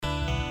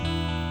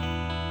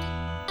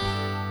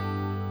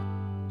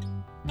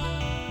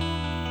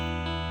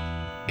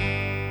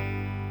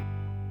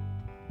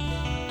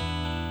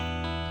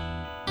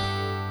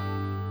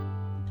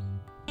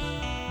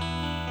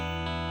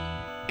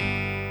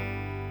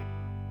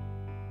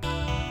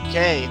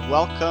Okay,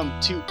 welcome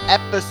to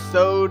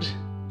episode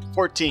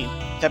 14.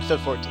 It's episode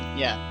 14,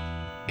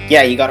 yeah.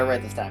 Yeah, you got it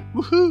right this time.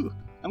 Woohoo!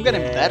 I'm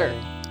getting better.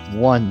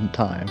 One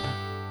time.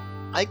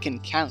 I can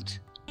count.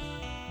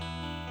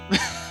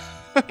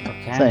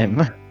 Okay.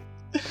 Same.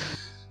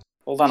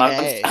 Hold on,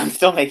 Okay. I'm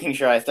still making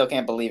sure. I still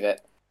can't believe it.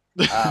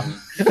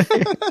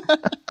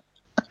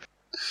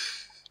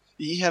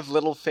 Ye have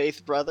little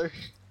faith, brother.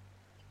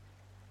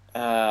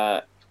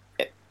 Episode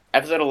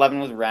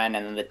 11 was Ren,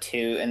 and then the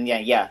 2, and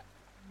yeah.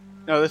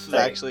 No, this is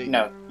Sorry. actually...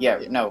 No.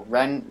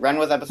 Ren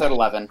was episode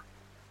 11,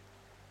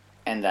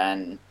 and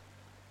then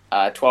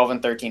 12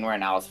 and 13 were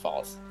in Alice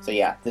Falls. So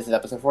yeah, this is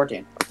episode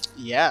 14.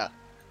 Yeah.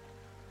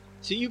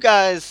 So you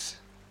guys,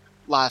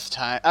 last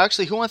time...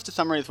 Actually, who wants to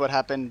summarize what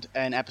happened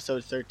in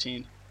episode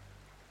 13?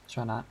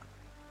 Try not.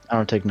 I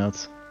don't take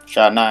notes.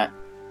 Shot not.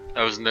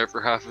 I wasn't there for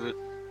half of it.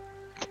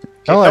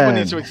 Someone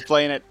needs to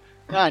explain it.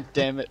 God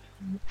damn it.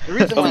 The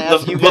reason why I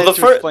asked you Well, guys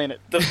the to fir- explain it.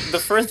 The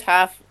first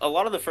half, a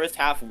lot of the first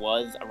half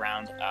was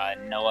around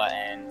Noah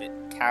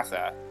and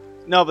Tassa.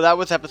 No, but that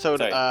was episode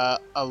Sorry.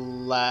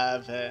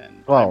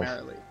 11 12.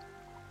 primarily.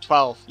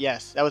 12,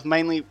 yes. That was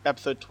mainly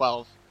episode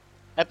 12.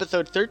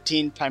 Episode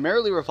 13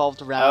 primarily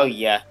revolved around Oh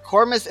yeah.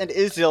 Cormus and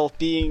Isil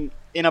being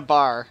in a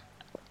bar.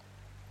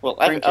 Well,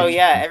 Drinking.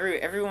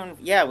 everyone.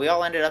 Yeah, we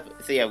all ended up.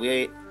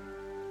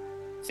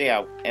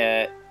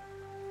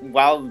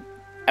 While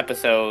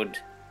episode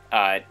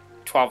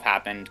 12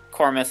 happened,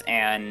 Cormus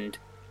and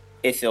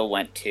Isil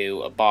went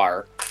to a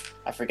bar.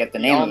 I forget the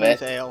name of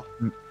Allman's it. Ale.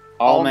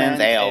 Allman's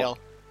Ale.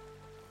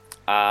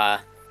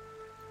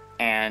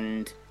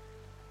 And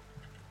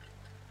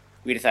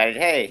we decided,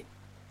 hey,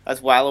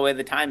 let's while away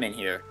the time in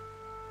here.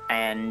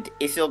 And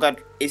Isil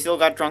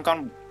got drunk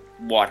on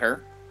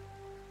water.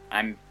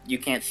 You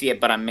can't see it,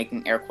 but I'm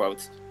making air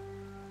quotes.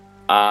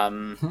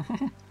 And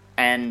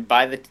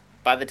by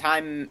the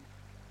time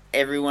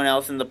everyone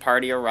else in the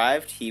party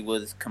arrived, he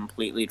was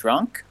completely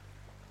drunk.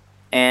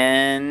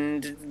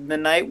 And the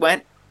night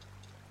went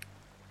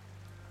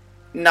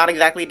not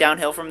exactly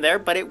downhill from there,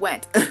 but it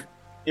went.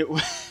 It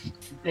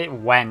It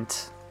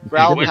went.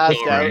 Ralph It passed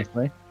went out.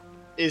 Honestly.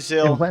 It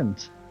Isil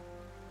went.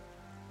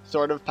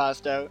 sort of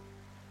passed out.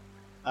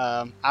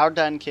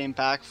 Ardan came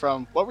back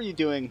from... What were you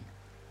doing,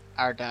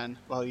 Ardan,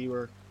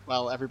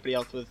 while everybody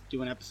else was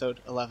doing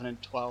episode 11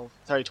 and 12?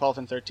 Sorry, 12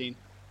 and 13.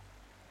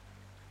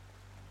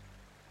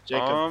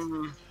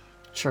 Jacob.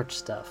 Church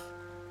stuff.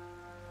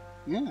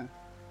 Yeah.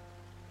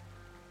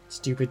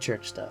 Stupid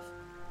church stuff.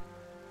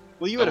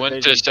 Well, you had a I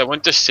vision.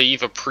 went to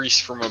save a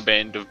priest from a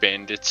band of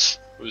bandits.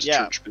 It was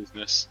Yeah. church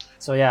business.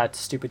 So yeah, it's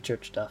stupid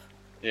church stuff.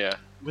 Yeah.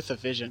 With a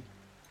vision.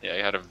 Yeah, I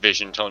had a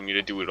vision telling me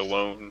to do it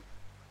alone.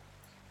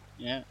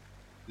 Yeah.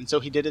 And so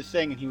he did his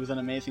thing, and he was an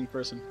amazing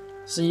person.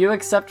 So you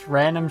accept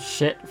random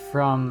shit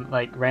from,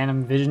 like,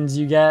 random visions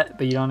you get,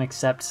 but you don't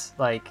accept,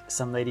 like,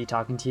 some lady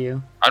talking to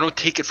you? I don't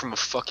take it from a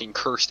fucking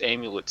cursed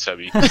amulet,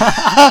 Sebi.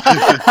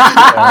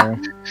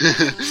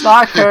 It's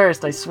not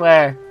cursed, I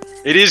swear.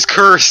 It is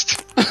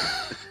cursed!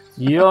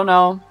 You don't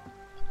know.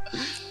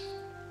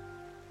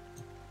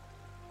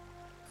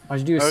 Why'd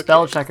you do a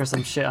spell check or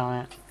some shit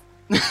on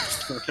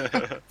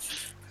it?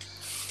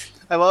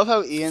 I love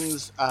how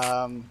Ian's,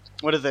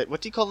 what is it?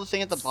 What do you call the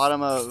thing at the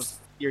bottom of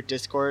your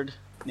Discord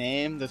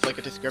name? There's like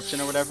a description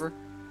or whatever.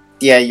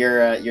 Yeah,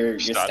 your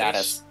Status.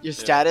 status. Your Yeah.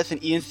 status,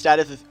 and Ian's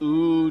status is,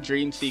 ooh,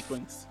 dream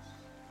sequence.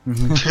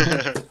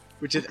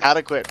 Which is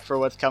adequate for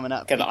what's coming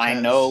up. Because I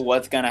know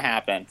what's gonna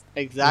happen.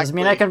 Exactly. Does it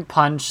mean I can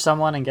punch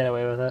someone and get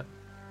away with it?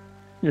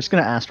 You're just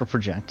gonna astral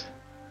project.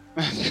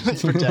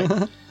 Let's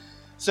protect.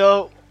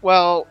 So,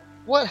 well,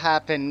 what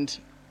happened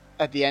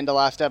at the end of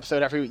last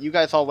episode? You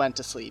guys all went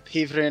to sleep.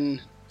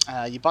 Hivrin,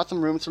 you bought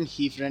some rooms from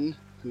Hivrin,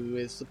 who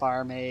is the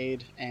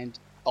barmaid and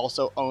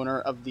also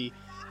owner of the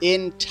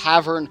inn,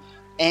 tavern,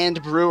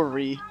 and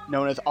brewery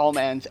known as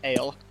Allman's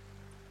Ale.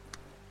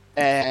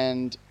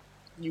 And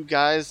you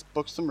guys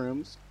booked some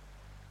rooms.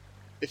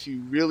 If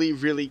you really,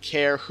 really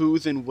care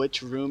who's in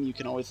which room, you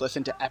can always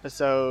listen to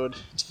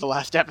the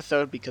last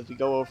episode, because we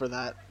go over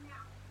that.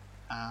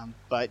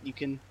 But you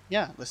can,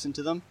 listen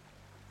to them.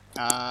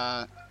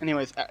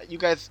 Anyways, you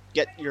guys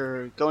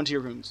go into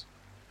your rooms,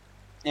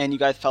 and you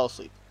guys fell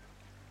asleep.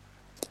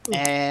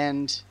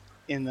 And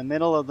in the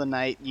middle of the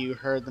night, you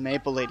heard the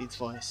Maple Lady's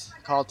voice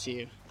call to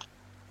you,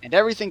 and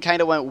everything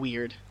kind of went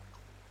weird.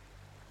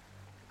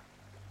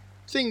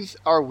 Things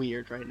are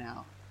weird right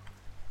now.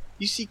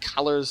 You see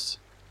colors.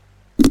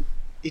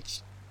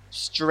 It's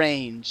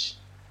strange,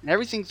 and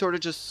everything sort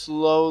of just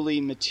slowly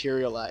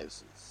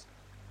materializes.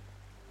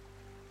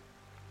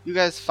 You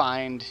guys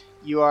find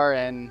you are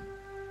in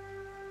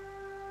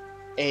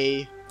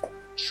a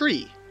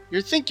tree.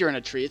 You think you're in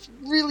a tree. It's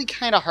really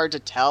kind of hard to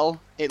tell.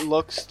 It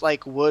looks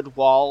like wood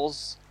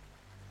walls.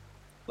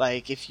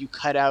 Like if you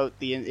hauled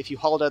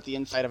out the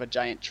inside of a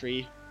giant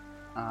tree,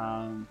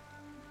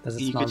 Does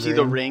it you smell could see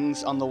the green?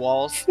 rings on the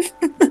walls.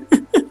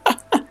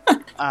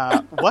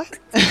 What?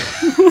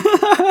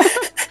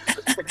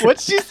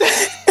 What'd you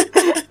say?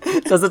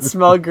 Does it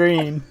smell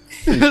green?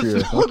 Pretty sure.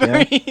 Smell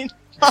Okay. green.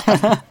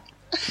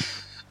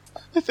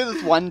 I for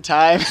this one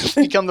time, it's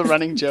become the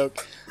running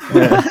joke.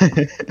 Yeah.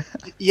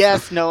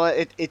 Yes, Noah,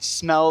 it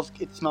smells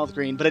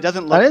green, but it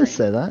doesn't look I didn't green.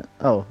 say that.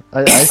 Oh,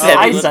 I said said,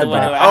 I it was said the one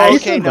that. who Oh, asked. You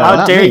okay, said Noah. that, How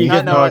not dare me. you Not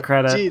give Noah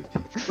credit?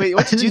 Jeez. Wait,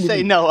 what did you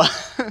say, Noah?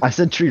 I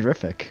said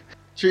treerific.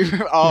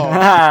 Oh,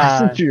 I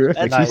said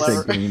treerific. that's You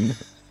clever. said green.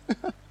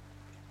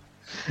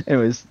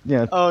 Anyways,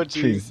 yeah. oh,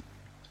 tree. jeez.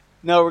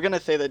 No, we're gonna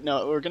say that.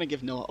 No, we're gonna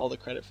give Noah all the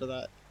credit for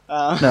that.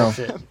 No.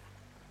 Shit.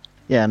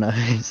 Yeah, no.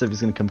 He said he's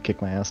gonna come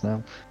kick my ass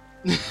now.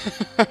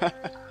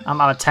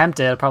 I'm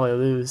tempted. I'll probably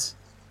lose.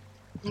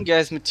 You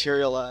guys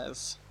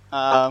materialize.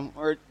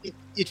 Or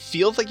it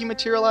feels like you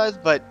materialize,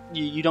 but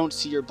you don't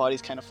see your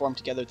bodies kind of form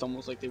together. It's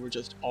almost like they were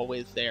just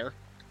always there.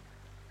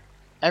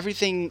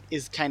 Everything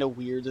is kind of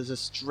weird. There's a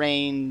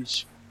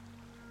strange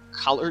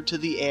color to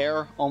the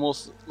air,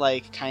 almost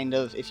like kind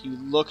of if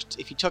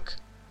you took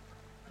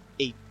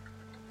a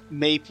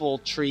maple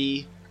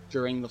tree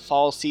during the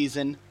fall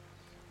season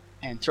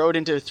and threw it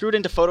into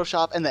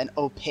Photoshop and then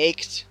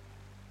opaqued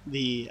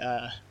the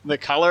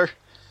color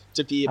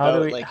to be How do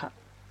about we? like how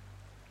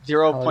do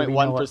we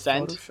know what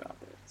 0.1%. Photoshop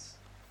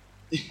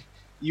is?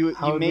 You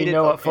How do made we it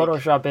know what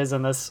opaque. Photoshop is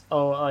in this?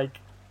 Oh, like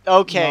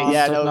Okay,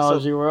 yeah, no.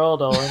 technology So,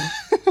 world, Owen.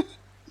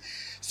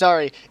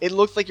 sorry, it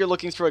looks like you're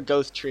looking through a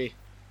ghost tree,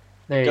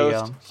 There you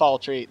ghost go. fall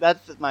tree.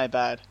 That's my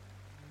bad.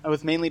 I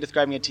was mainly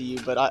describing it to you,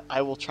 but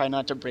I will try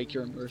not to break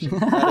your immersion.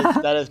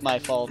 That is my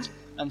fault.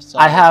 I'm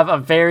sorry. I have a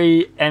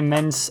very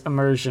immense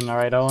immersion. All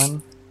right,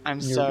 Owen. I'm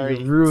You're, sorry.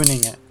 You're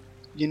ruining it.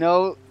 You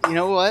know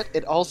what?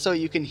 It also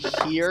you can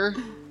hear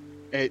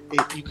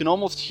you can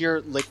almost hear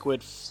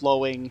liquid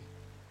flowing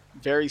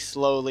very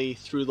slowly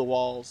through the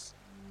walls.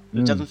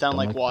 It doesn't sound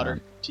don't like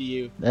water to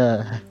you,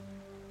 that.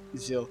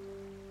 Zil.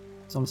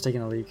 Someone's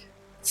taking a leak.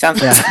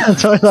 Sounds Yeah,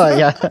 that's what I thought,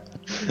 yeah.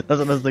 That's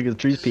what I was thinking, the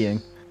tree's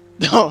peeing.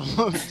 Oh,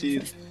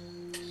 jeez.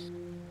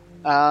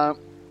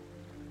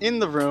 In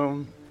the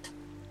room,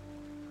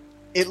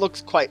 it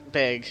looks quite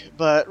big,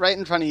 but right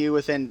in front of you,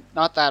 within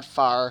not that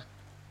far,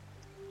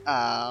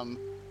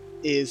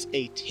 is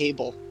a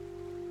table.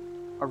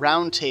 A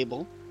round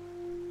table.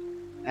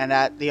 And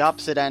at the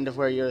opposite end of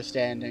where you're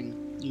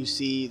standing, you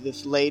see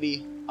this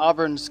lady,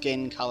 auburn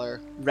skin color,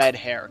 red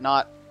hair.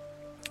 Not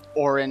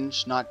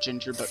orange, not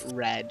ginger, but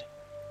red.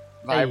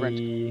 Vibrant.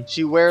 Hey.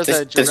 She wears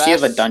a dress. does she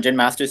have a Dungeon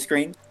Master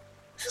screen?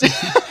 And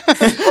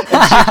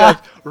she goes,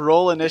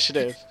 roll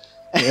initiative.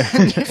 And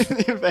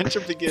the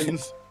adventure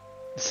begins.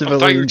 I thought you were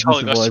Civilians and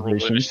telling us to roll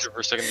civilizations. initiative for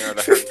a second there at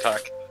a heart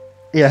attack.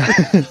 Yeah.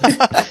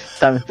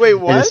 Wait, It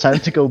what? is time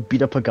to go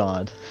beat up a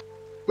god.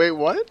 Wait,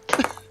 what?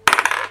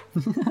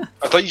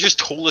 I thought you just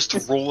told us to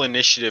roll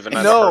initiative and I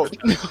had a No, heart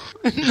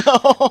attack.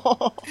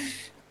 no,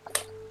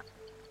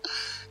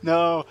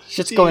 no.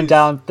 Shit's Jeez. going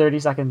down 30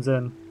 seconds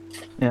in.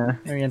 Yeah.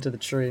 We enter the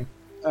tree.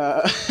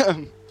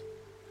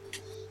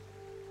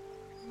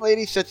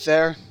 Lady sits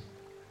there.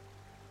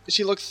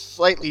 She looks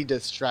slightly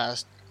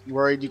distressed,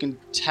 worried. You can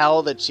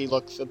tell that she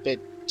looks a bit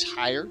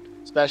tired,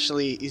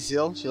 especially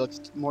Izil. She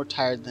looks more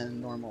tired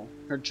than normal.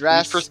 Her Whose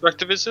dress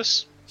perspective is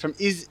this? from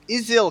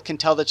Izil can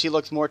tell that she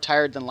looks more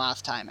tired than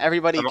last time.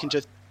 Everybody I'm- can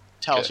just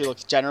tell okay. she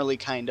looks generally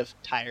kind of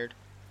tired.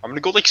 I'm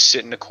gonna go like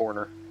sit in a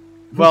corner.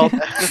 Well,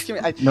 just give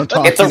me, No let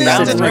talk. me It's a finish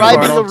round Sits in the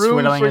Describing describing corner, the room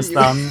twiddling for his you.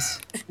 thumbs.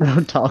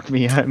 Don't talk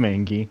me, I'm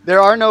Mangy.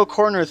 There are no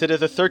corners. It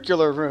is a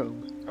circular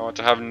room. I want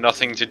to have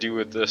nothing to do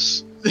with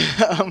this.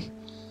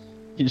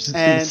 You just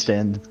And-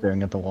 stand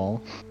staring at the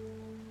wall.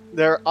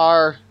 There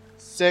are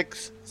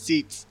 6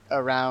 seats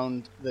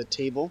around the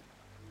table.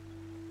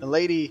 The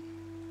lady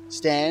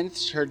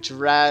stands. Her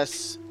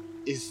dress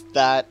is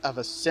that of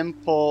a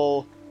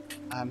simple.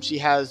 She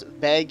has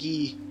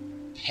baggy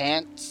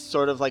pants,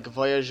 sort of like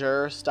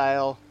voyageur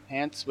style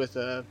pants, with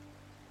a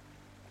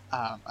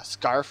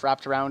scarf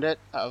wrapped around it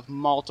of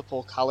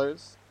multiple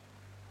colors,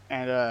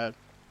 and a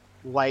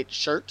white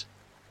shirt.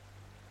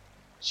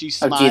 She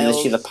Oh smiles.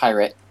 Jesus, she's a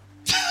pirate.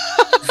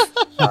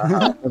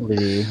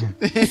 Really.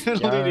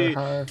 Lady-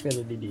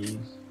 Yarr-har-fiddle-dee-dee.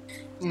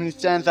 And he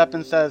stands up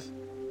and says,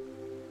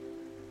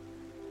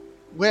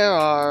 Where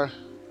are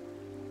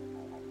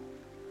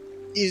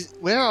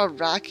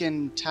Rack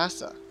and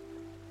Tassa?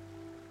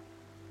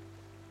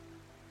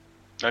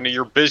 None of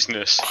your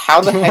business.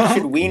 How the heck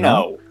should we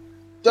know?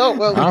 Oh,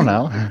 well, I don't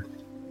know.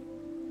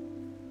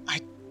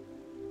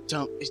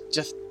 It's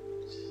just.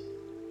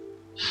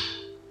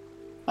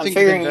 I'm Things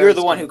have figuring been you're very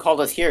the one who strange. called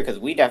us here because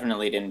we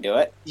definitely didn't do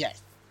it.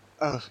 Yes.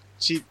 Oh,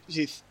 she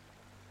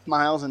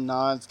smiles and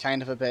nods,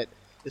 kind of a bit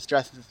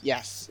distressed.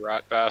 Yes.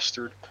 Rat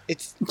bastard.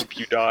 It's. Hope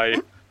you die.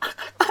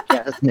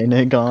 Yes,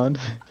 Nene God.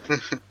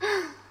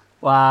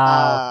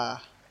 Wow.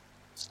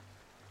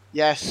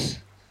 Yes.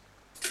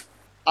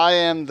 I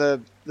am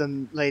the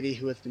lady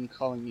who has been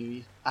calling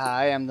you.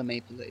 I am the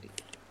Maple Lady.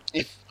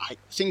 If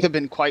things have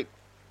been quite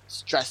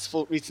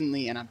stressful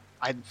recently, and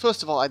I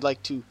first of all I'd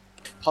like to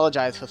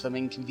apologize for some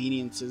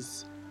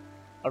inconveniences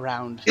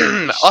around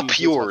issues Up with what's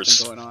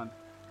yours. been going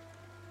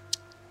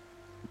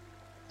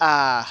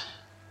on.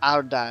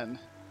 Ardan.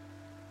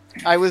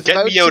 I was Get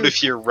about me out to, of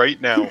here right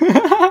now.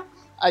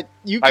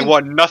 you I can,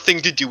 want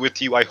nothing to do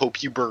with you. I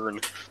hope you burn.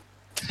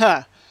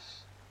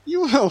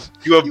 You will.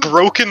 You have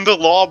broken the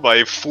law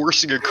by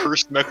forcing a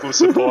cursed necklace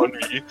upon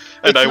me,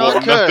 and I not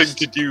want nothing cursed.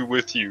 to do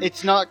with you.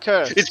 It's not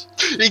cursed.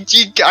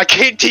 I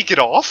can't take it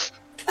off.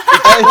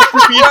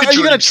 Are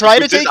you gonna try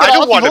to take it I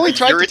don't off? want You've only to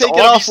tried here. to It's take it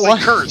off obviously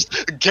once.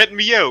 cursed. Get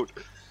me out.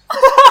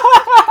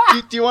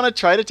 Do you want to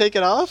try to take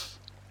it off?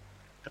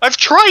 I've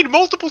tried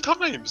multiple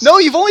times. No,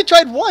 you've only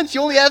tried once.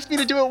 You only asked me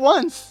to do it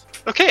once.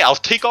 Okay, I'll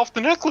take off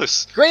the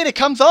necklace. Great, it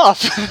comes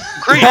off.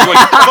 Great. Do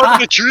I come out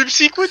in the dream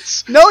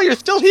sequence? No, you're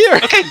still here.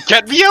 Okay,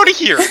 get me out of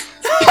here.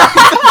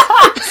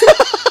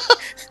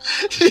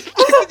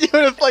 You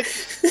would have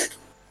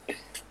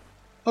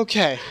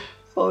okay.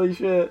 Holy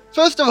shit.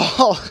 First of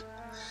all,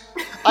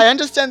 I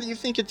understand that you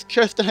think it's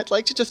cursed, and I'd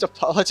like to just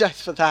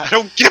apologize for I that.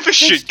 don't give a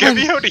shit. Get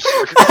me out of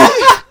here.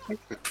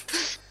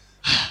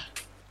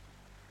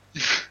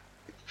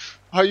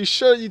 Are you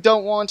sure you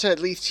don't want to at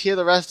least hear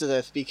the rest of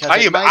this? Because I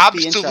it am might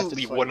be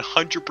absolutely interesting for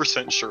you.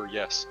 100% sure,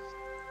 yes.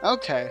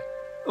 Okay.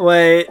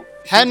 Wait.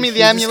 Hand me the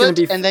he's just gonna amulet,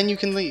 be- and then you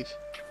can leave.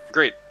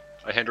 Great.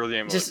 I hand her the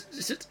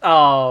amulet.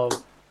 Oh.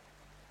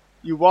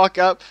 You walk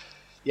up,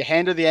 you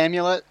hand her the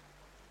amulet,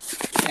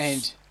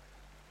 and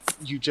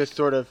you just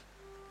sort of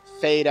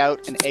fade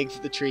out and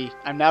exit the tree.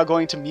 I'm now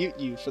going to mute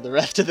you for the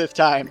rest of this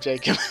time,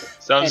 Jacob.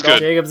 Sounds and good.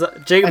 Jacob's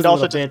And a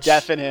also little just bitch.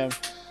 deafen him.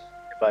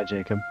 Goodbye,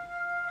 Jacob.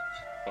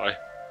 Bye.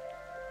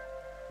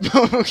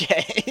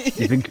 Okay.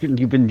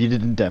 You've been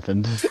muted and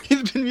deafened.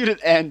 He's been muted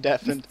and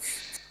deafened.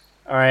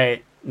 All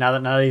right. Now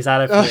that he's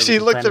out of here, Oh, we she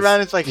can looked plan his- around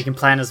and it's like, we can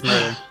plan his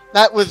murder.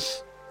 that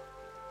was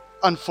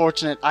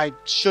unfortunate. I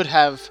should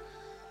have.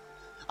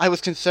 I was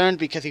concerned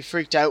because he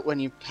freaked out when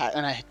he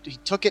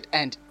took it,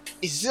 and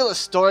Izilla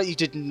Stora, you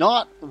did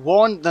not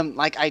warn them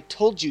like I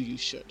told you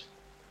should.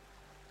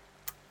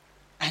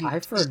 And I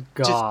just-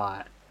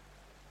 forgot.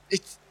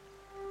 It's.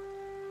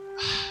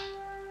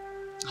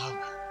 Oh.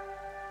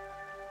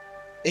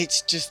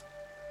 It's just.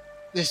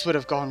 This would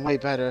have gone way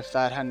better if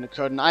that hadn't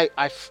occurred. And I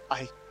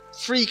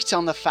freaked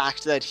on the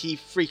fact that he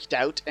freaked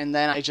out, and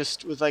then I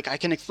just was like, I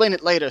can explain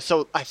it later.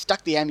 So I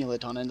stuck the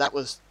amulet on, and that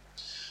was.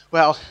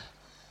 Well,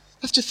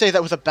 let's just say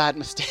that was a bad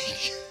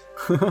mistake.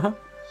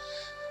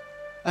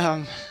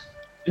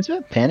 It's a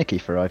bit panicky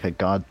for like a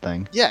god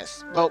thing.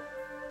 Yes, well,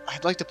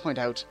 I'd like to point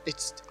out,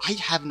 I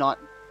have not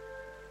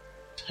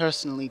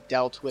personally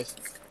dealt with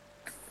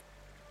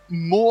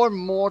more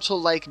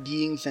mortal-like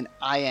beings than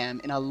I am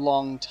in a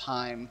long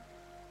time,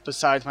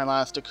 besides my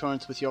last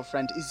occurrence with your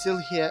friend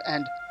Izil here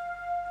and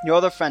your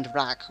other friend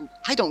Rak, who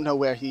I don't know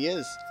where he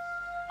is.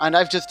 And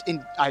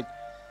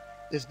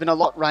there's been a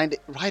lot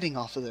riding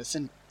off of this,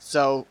 and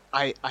so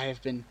I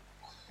have been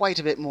quite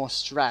a bit more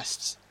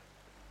stressed.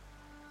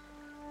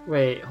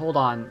 Wait, hold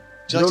on.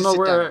 Would you like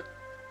to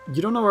sit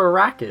You don't know where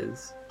Iraq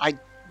is. I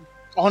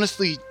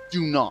honestly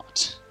do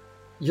not.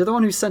 You're the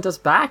one who sent us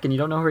back, and you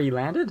don't know where he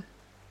landed.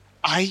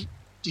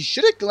 He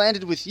should have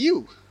landed with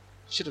you.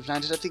 Should have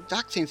landed at the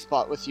exact same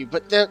spot with you,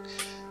 but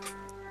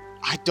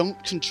I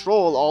don't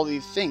control all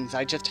these things.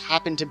 I just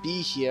happen to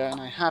be here,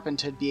 and I happen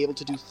to be able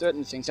to do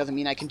certain things. Doesn't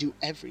mean I can do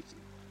everything.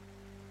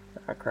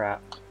 Oh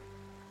crap.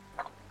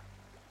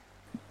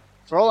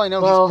 For all I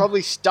know, Well- he's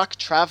probably stuck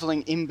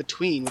traveling in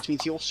between, which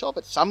means he'll show up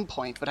at some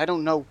point, but I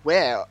don't know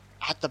where.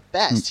 At the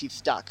best, he's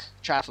stuck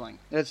traveling.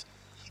 It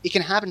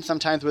can happen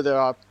sometimes where there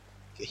are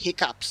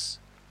hiccups.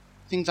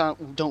 Things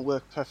don't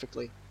work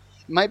perfectly.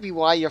 It might be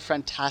why your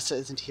friend Tassa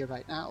isn't here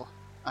right now.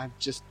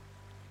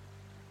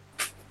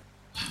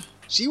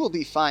 She will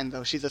be fine,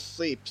 though. She's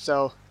asleep,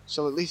 so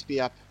she'll at least be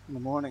up in the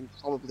morning,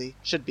 probably.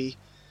 Should be.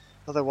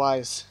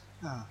 Otherwise...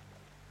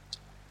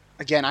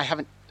 Again, I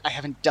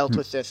haven't dealt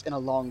with this in a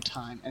long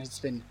time, and it's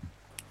been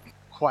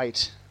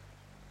quite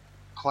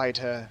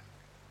a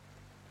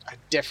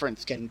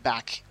difference getting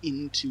back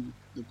into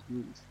the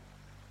groove.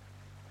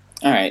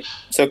 All right.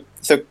 So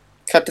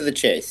cut to the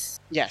chase.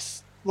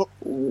 Yes. Well,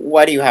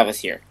 Why do you have us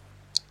here?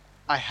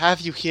 I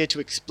have you here to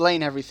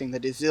explain everything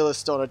that Izilla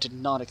Stora did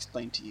not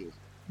explain to you.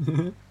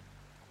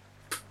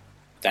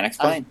 Then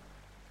explain.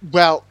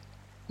 Well,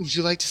 would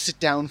you like to sit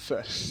down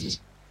first?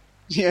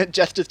 Yeah,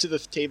 gestures to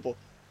this table.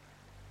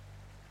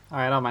 All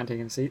right, I don't mind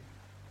taking a seat.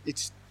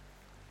 It's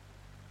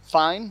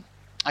fine.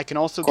 I can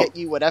also Cool. get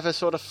you whatever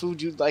sort of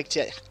food you'd like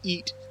to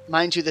eat.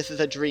 Mind you, this is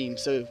a dream,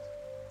 so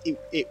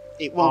it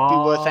won't be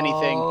worth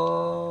anything.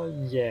 Oh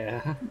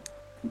yeah.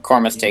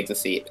 Cormus takes a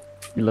seat.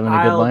 You living a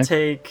good I'll life?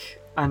 take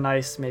a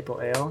nice maple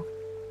ale.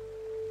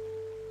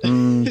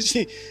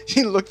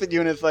 She looked at you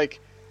and is like,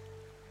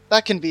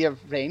 that can be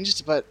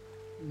arranged, but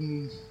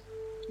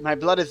my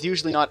blood is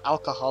usually not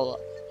alcoholated.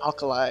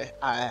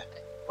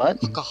 What?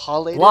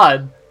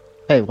 Blood.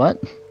 Hey,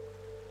 what?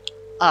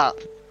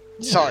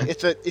 Sorry,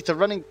 it's a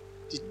running.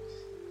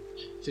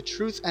 It's a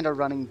truth and a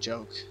running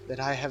joke that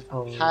I have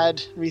Oh.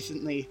 had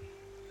recently.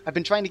 I've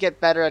been trying to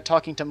get better at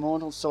talking to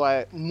mortals,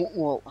 so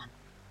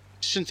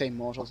shouldn't say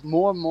mortals,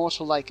 more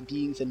mortal-like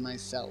beings than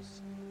myself.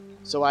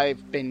 So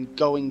I've been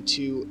going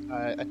to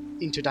an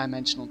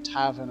interdimensional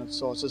tavern of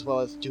sorts, as well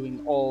as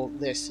doing all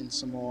this and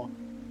some more.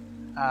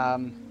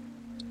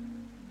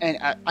 And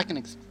I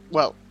can.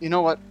 Well, you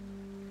know what?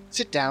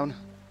 Sit down.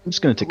 I'm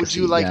just gonna take a would seat.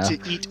 you like yeah.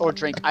 to eat or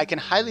drink? I can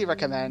highly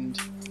recommend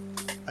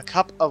a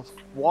cup of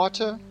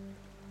water,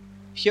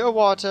 pure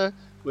water,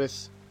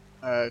 with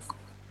a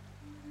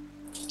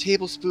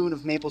tablespoon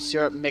of maple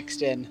syrup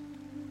mixed in.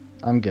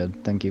 I'm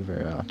good. Thank you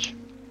very much.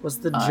 Was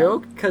the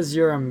joke because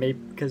you're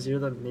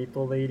the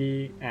maple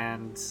lady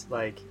and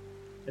like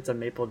it's a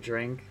maple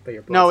drink, but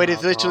your No, blood's it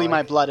is literally my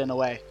alcoholic? blood in a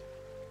way.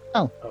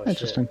 Oh, Oh,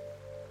 interesting.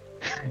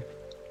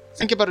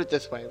 Think about it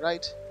this way,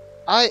 right?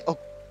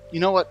 You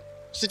know what?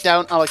 Sit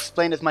down. I'll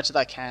explain as much as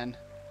I can.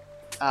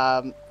 Is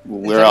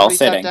We're all everybody sat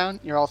sitting. down?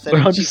 You're all sitting.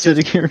 We're all just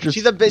sitting here, just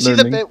She's a bit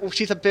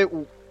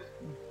learning.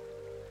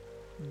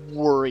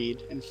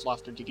 worried and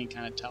flustered. You can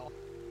kind of tell,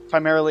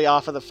 primarily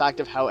off of the fact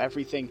of how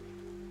everything.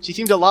 She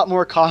seemed a lot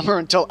more calmer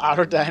until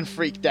Ardan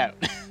freaked out.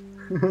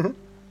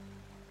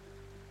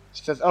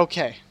 She says,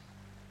 "Okay,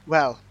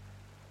 well,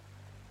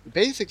 the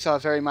basics are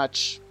very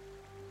much.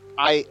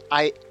 I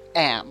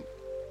am,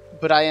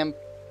 but I am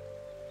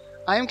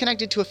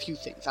connected to a few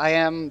things. I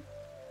am,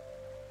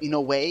 in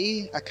a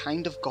way, a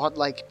kind of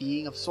godlike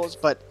being of sorts,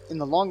 but in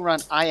the long run,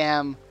 I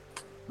am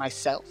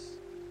myself.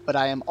 But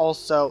I am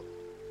also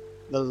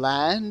the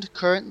land,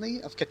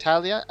 currently, of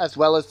Catalia, as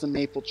well as the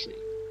maple tree.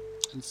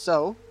 And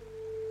so,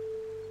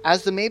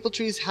 as the maple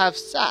trees have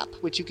sap,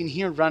 which you can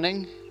hear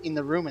running in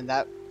the room, and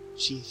that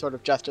she sort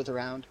of gestures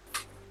around,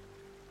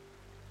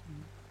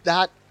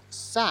 that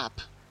sap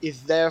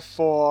is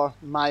therefore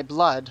my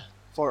blood,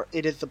 for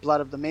it is the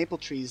blood of the maple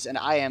trees, and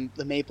I am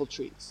the maple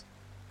trees.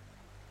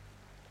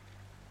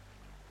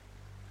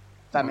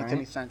 If that makes Alright.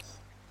 any sense.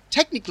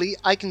 Technically,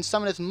 I can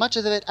summon as much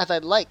of it as I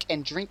like,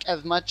 and drink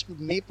as much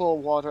maple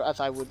water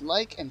as I would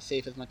like, and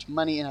save as much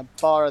money in a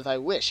bar as I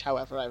wish,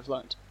 however I've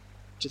learned.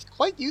 Which is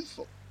quite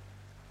useful.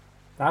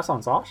 That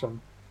sounds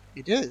awesome.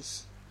 It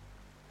is.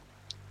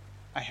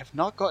 I have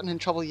not gotten in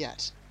trouble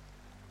yet.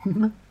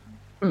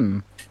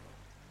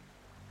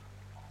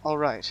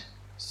 Alright.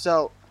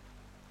 So,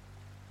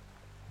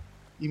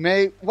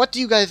 what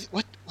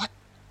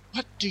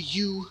do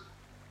you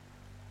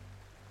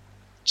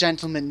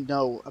gentlemen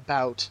know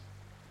about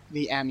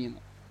the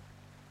amulet?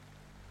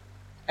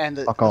 And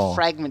the Fuck all.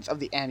 fragments of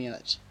the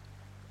amulet?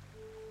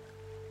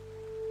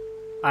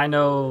 I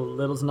know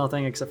little to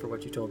nothing except for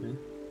what you told me.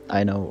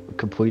 I know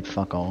complete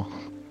fuck all.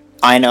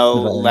 I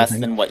know About less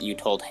anything? than what you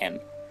told him.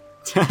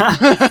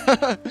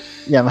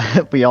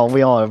 Yeah, we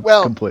all have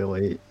Well,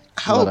 completely.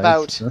 How what I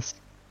about suggest.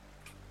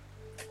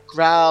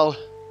 Graal,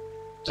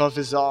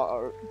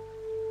 Dovizers,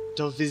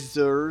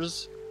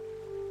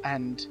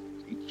 and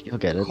You'll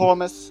get it.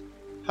 Cormus?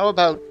 How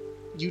about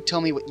you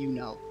tell me what you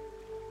know,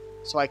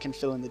 so I can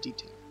fill in the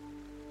detail?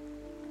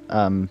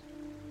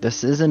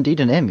 This is indeed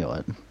an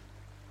amulet.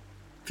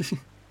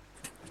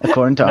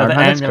 According to No, the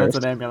Arhan, it's amulet's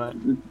cursed. an amulet.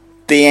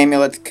 The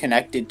amulet's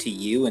connected to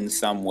you in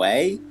some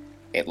way.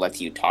 It lets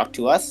you talk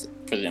to us.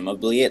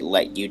 Presumably, it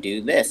let you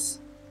do this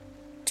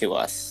to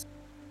us.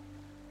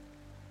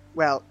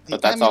 Well, the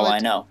But that's all I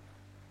amulet know.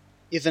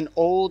 is an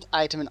old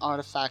item and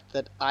artifact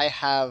that I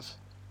have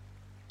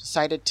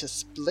decided to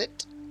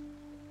split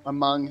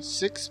among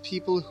 6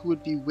 people who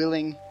would be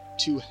willing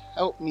to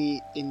help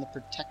me in the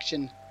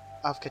protection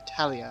of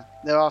Catalia.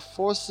 There are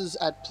forces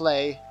at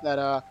play that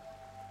are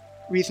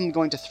reasonably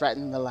going to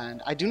threaten the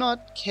land. I do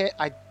not care.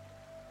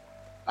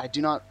 I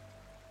do not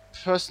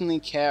personally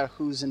care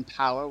who's in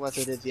power, whether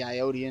it is the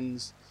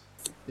Iodians,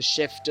 the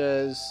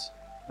Shifters,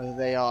 whether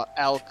they are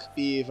elk,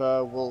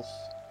 beaver, wolf,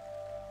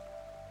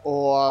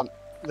 or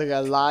the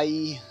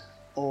Galai,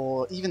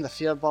 or even the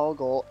Firbolg,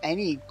 or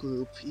any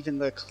group, even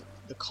the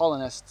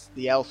colonists,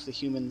 the elves, the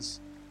humans,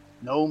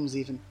 gnomes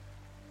even.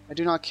 I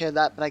do not care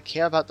that, but I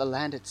care about the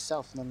land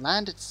itself. And the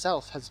land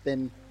itself has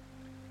been,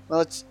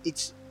 well,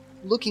 it's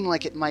looking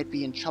like it might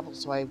be in trouble,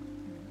 so I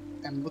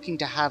am looking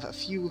to have a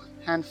few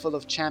handful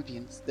of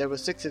champions. There were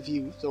 6 of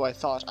you, so I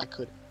thought I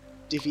could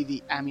divvy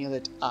the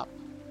amulet up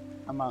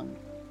among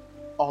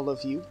all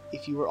of you,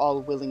 if you were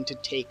all willing to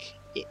take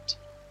it.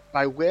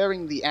 By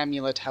wearing the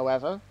amulet,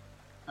 however,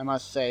 I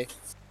must say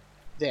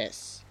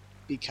this,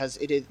 because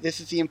this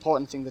is the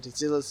important thing that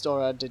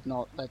Zillastora did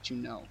not let you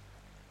know.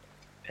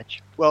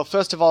 Bitch. Well,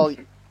 first of all,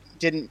 you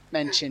didn't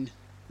mention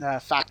the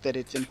fact that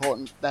it's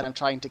important that I'm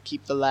trying to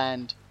keep the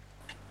land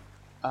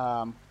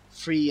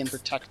free and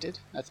protected.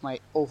 That's my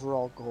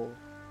overall goal.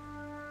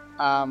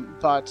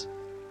 But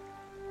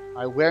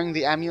by wearing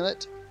the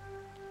amulet,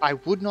 I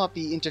would not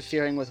be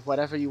interfering with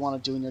whatever you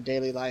want to do in your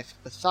daily life,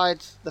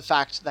 besides the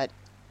fact that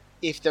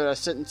if there are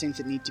certain things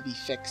that need to be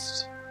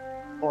fixed,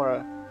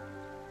 or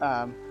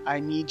I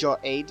need your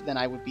aid, then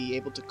I would be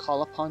able to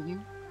call upon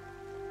you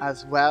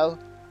as well.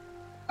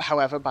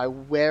 However, by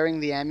wearing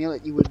the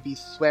amulet, you would be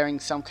swearing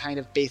some kind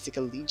of basic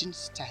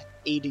allegiance to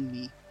aiding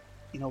me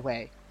in a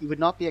way. You would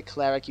not be a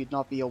cleric, you'd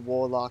not be a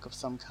warlock of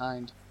some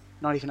kind,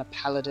 not even a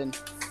paladin.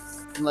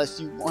 Unless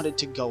you wanted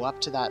to go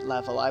up to that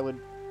level,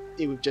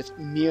 it would just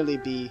merely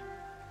be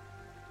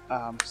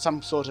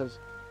some sort of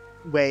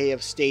way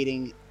of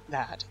stating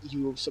that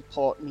you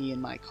support me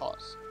in my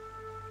cause.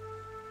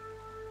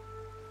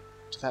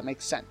 Does that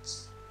make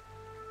sense?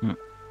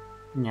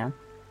 Yeah.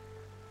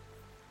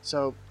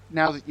 So,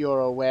 now that you're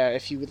aware,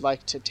 if you would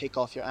like to take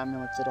off your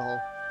amulets at all,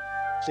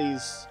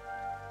 please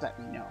let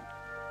me know.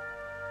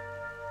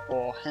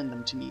 Or hand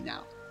them to me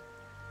now.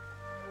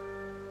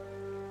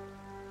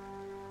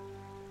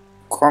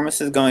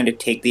 Cormus is going to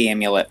take the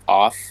amulet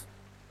off,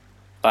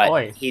 but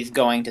Oi. he's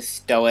going to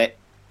stow it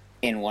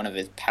in one of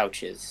his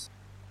pouches.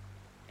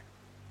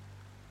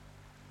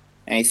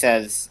 And he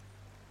says,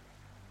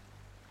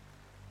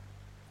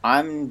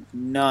 I'm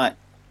not,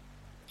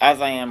 as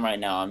I am right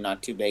now, I'm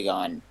not too big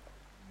on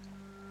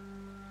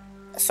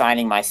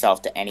assigning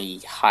myself to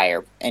any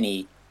higher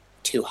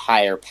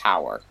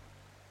power.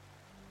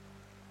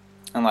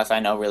 Unless I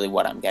know really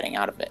what I'm getting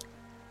out of it.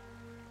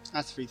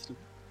 That's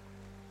reasonable.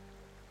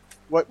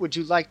 What would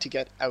you like to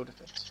get out of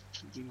it?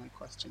 Would be my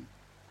question.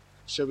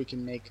 Sure, we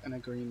can make an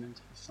agreement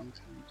of some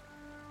kind.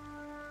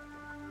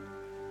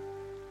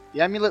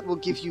 The amulet will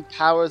give you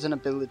powers and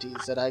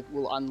abilities that I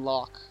will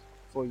unlock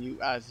for you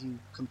as you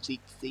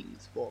complete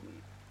things for me,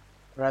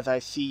 or as I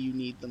see you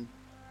need them.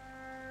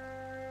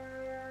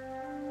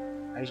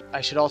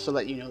 I should also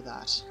let you know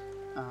that,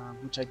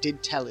 which I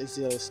did tell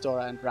Izil,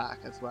 Stora, and Rak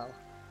as well.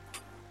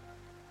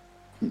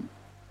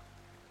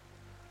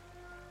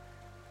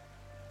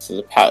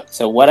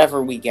 So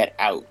whatever we get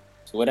out,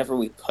 so whatever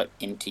we put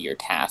into your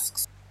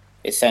tasks,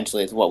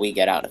 essentially is what we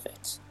get out of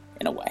it,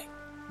 in a way.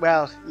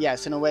 Well,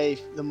 yes, in a way,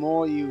 the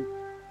more you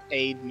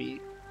aid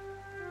me,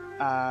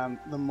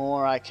 the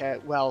more I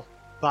can. Well,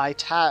 I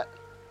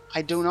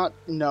do not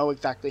know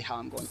exactly how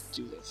I'm going to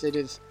do this. It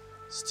is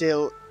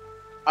still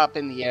up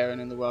in the air and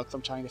in the works.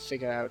 I'm trying to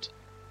figure out.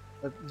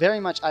 But very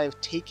much I have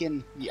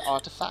taken the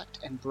artifact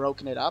and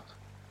broken it up,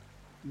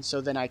 and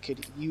so then I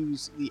could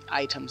use the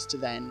items to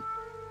then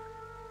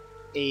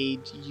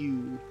aid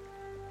you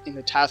in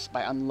the task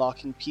by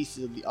unlocking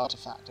pieces of the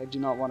artifact. I do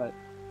not want to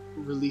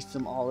release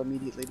them all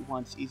immediately at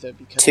once either,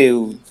 because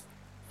To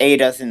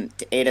aid us in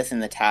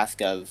the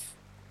task of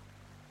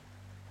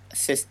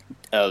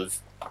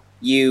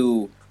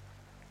you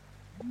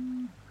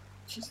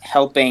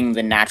helping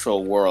the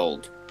natural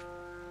world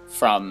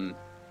from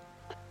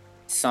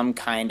some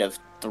kind of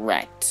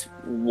threat.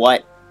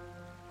 What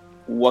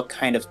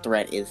kind of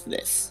threat is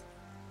this?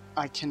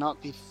 I cannot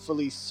be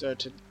fully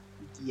certain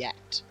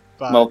yet.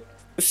 But Well,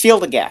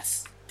 field a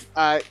guess.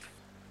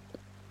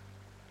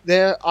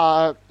 there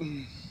are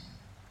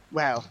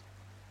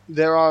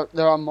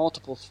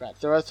multiple threats.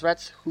 There are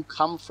threats who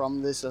come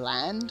from this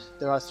land.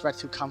 There are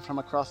threats who come from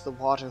across the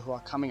water who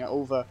are coming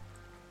over.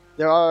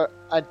 There are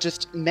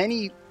just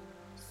many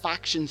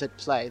factions at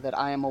play that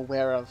I am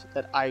aware of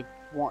that I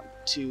want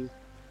to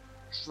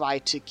try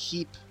to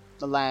keep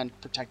the land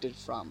protected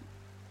from.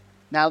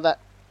 Now that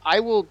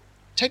I will,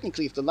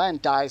 technically, if the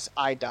land dies,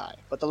 I die.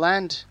 But the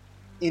land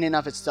in and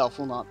of itself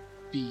will not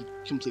be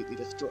completely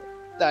destroyed.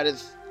 That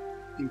is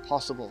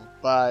impossible,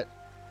 but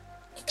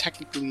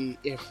technically,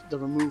 if the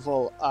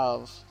removal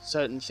of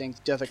certain things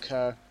does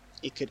occur,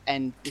 it could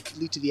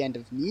lead to the end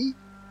of me.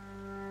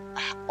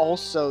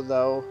 Also,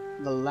 though,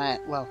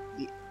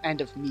 the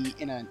end of me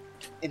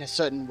in a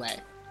certain way.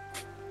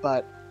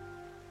 But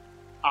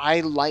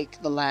I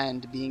like the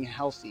land being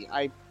healthy.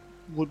 I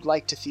would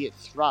like to see it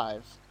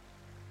thrive.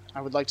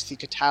 I would like to see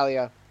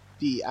Catalia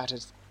be at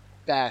its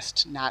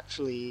best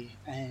naturally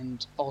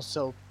and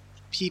also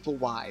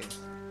people-wise.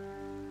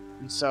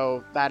 And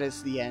so that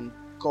is the end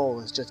goal,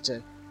 is just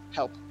to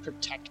help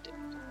protect it.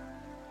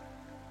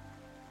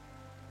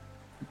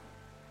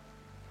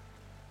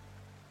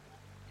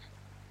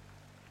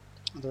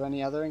 Are there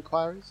any other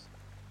inquiries?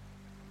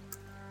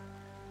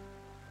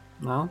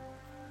 No.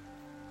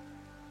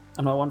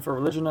 I'm not one for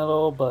religion at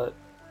all, but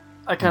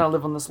I kind of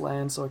live on this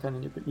land, so I kind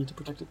of need to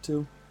protect it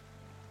too.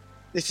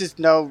 This is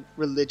no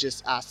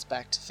religious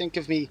aspect. Think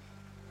of me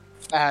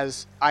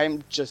as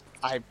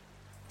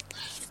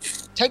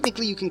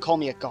technically you can call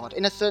me a god.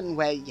 In a certain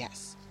way,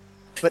 yes.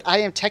 But I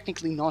am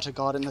technically not a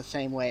god in the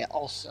same way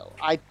also.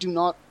 I do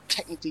not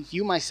technically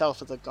view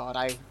myself as a god.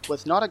 I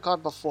was not a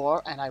god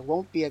before, and I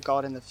won't be a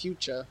god in the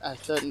future as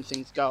certain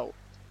things go.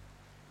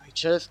 I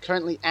just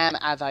currently am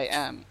as I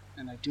am,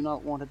 and I do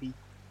not want to be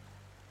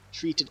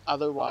treated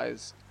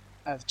otherwise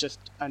as just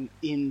an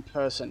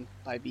in-person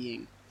by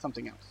being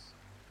something else.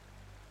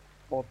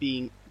 Or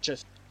being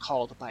just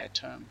called by a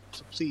term.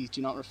 So please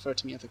do not refer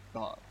to me as a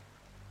god.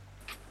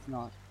 It's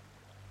not.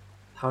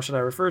 How should I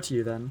refer to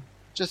you then?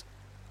 Just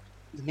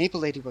the Maple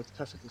Lady works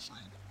perfectly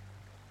fine.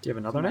 Do you have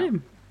another No.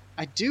 name?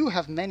 I do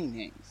have many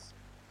names.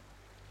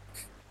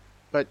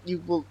 But you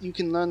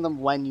can learn them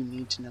when you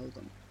need to know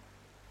them.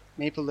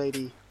 Maple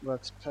Lady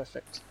works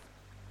perfect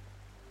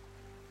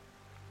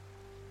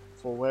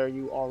for where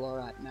you all are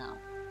at now.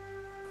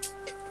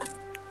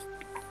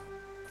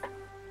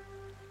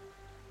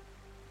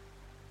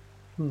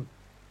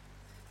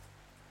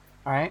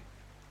 Alright.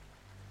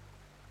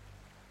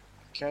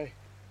 Okay.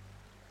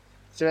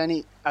 Is there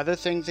any other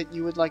things that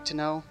you would like to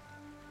know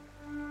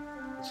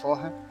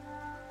beforehand?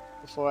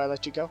 Before I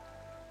let you go?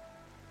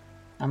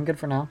 I'm good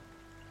for now.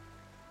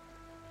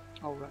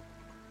 Alright.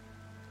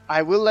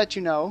 I will let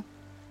you know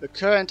the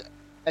current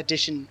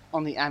edition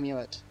on the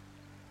amulet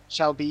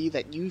shall be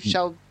that you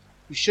shall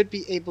you should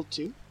be able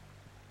to.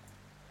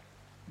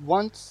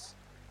 Once...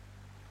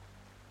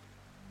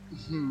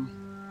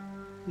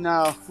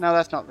 No,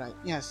 that's not right.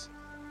 Yes.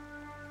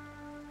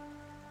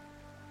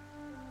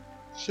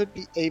 Should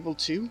be able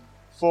to,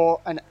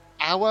 for an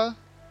hour,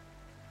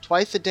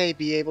 twice a day,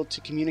 be able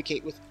to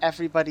communicate with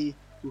everybody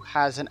who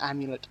has an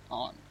amulet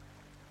on.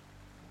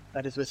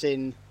 That is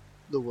within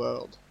the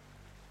world,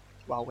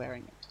 while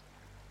wearing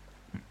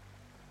it.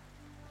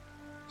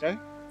 Okay?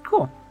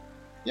 Cool.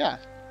 Yeah.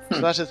 So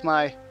that is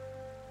my...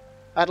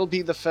 That'll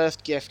be the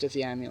first gift of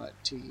the amulet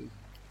to you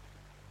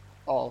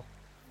all.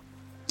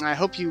 I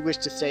hope you wish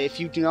to stay.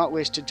 If you do not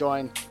wish to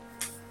join,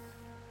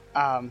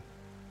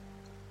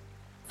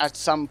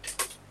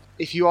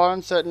 if you are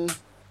uncertain,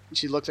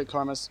 she looks at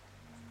Cormus,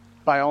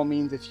 by all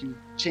means, if you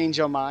change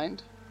your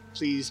mind,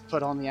 please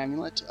put on the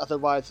amulet.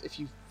 Otherwise, if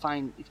you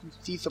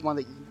see someone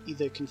that you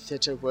either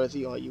consider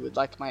worthy or you would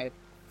like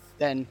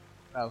if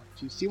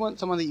you see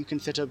someone that you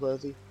consider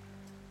worthy,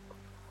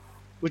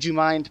 would you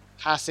mind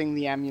putting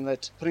the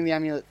amulet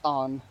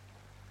on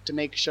to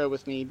make sure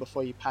with me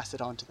before you pass it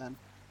on to them?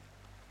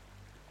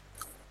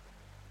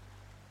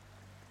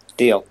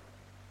 Deal.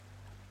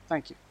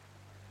 Thank you.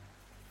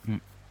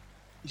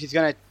 She's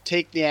gonna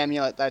take the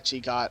amulet that she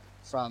got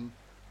from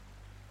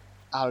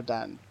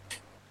Aldan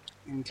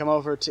and come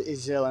over to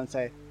Izil and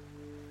say,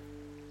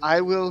 I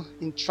will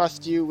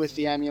entrust you with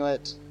the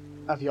amulet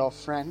of your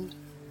friend.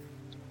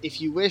 If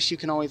you wish, you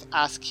can always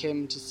ask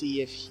him to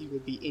see if he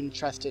would be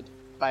interested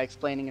by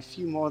explaining a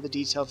few more of the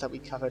details that we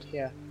covered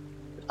here.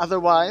 But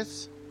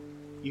otherwise,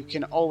 you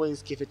can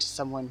always give it to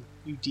someone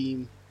you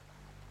deem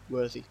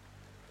worthy.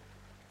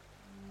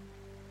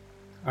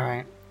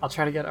 Alright, I'll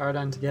try to get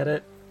Ardan to get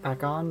it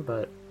back on,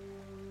 but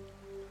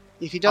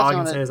If he all I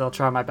doesn't, can say is I'll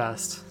try my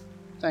best.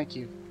 thank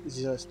you,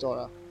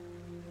 Zilastora.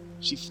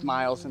 She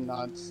smiles and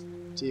nods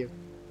to you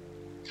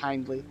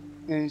kindly.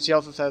 And she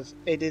also says,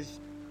 it is,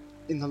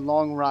 in the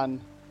long run,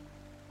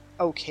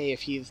 okay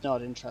if he is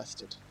not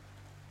interested.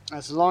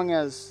 As long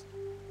as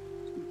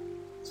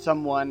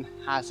someone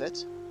has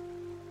it,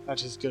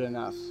 that is good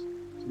enough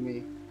for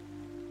me.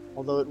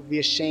 Although it would be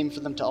a shame for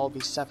them to all be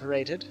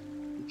separated,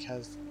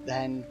 because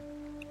then,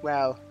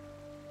 well,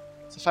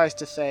 suffice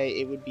to say,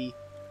 it would be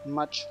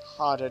much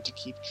harder to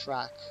keep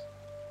track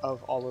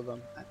of all of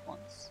them at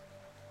once.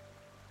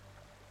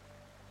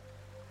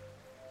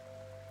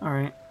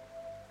 Alright.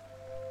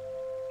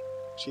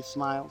 She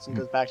smiles and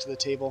goes back to the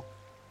table.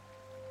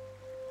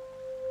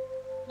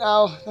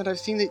 Now that I've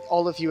seen that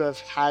all of you have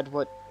had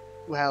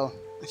I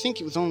think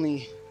it was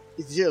only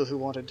Izil who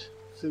wanted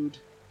food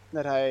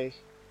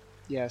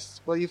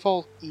yes. Well, you've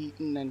all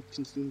eaten and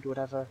consumed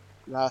whatever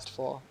you asked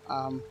for.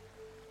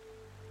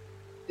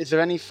 Is there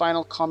any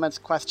final comments,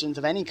 questions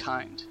of any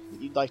kind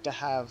that you'd like to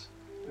have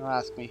or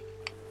ask me?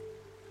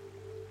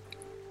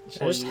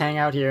 Should I just hang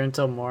out here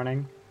until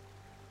morning?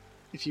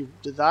 If you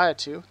desire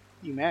to,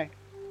 you may.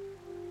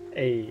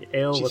 A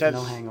ale She with says-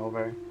 no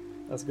hangover.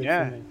 That's good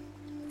Yeah. for me.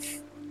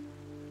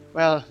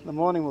 Well, the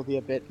morning will be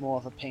a bit more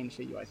of a pain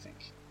for you, I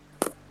think.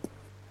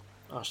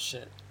 Oh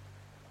shit.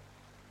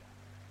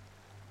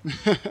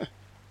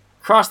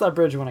 Cross that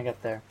bridge when I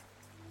get there.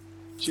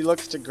 She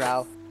looks to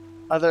Growl.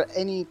 Are there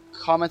any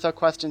comments or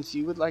questions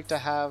you would like to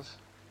have,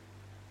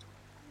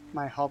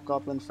 my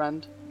hobgoblin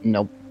friend?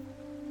 Nope.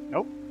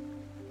 Nope.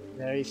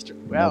 Very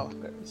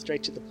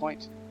straight to the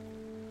point.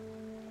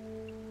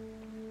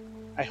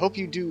 I hope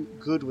you do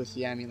good with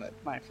the amulet,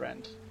 my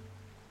friend.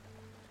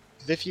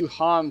 Because if you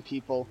harm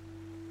people,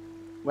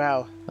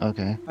 well,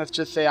 Okay. let's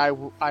just say I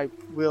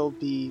will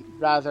be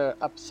rather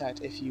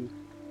upset if you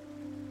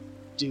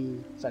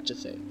do such a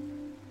thing.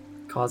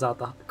 Calls out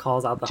the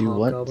Do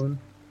what? hobgoblin.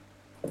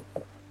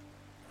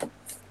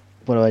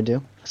 What do I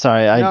do?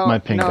 Sorry, No, my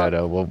ping no. got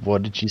out.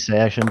 What did she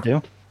say I shouldn't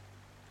do?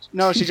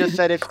 No, she just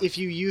said if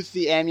you use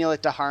the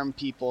amulet to harm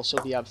people,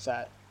 she'll be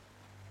upset.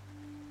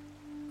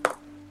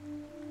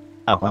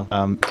 Oh, well,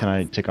 can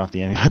I take off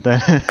the amulet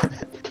then?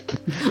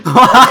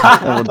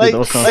 We'll Like-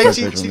 cross like that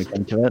she- bridge when we she-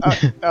 come to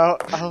it.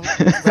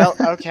 Well,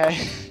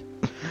 okay.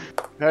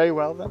 Very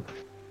well then.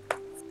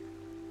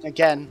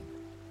 Again,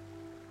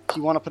 if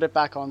you want to put it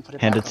back on, put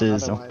it Hand back it to on.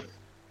 Izil. Otherwise,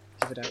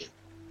 give it out.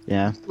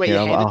 Yeah. Wait, Here,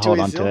 you hand I'll it to hold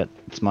on to Izil? it.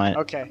 It's mine.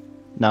 Okay,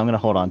 No, I'm gonna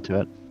hold on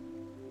to it.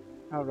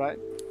 alright.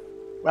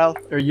 Well,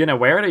 Are you gonna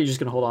wear it or are you just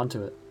gonna hold on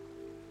to it?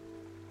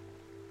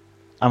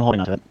 I'm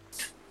holding on to it.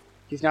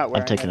 he's not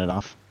wearing I've taken it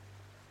off.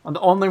 I'm the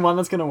only one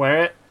that's gonna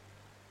wear it.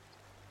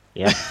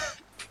 Yeah.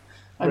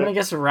 I'm gonna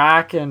guess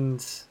Rack and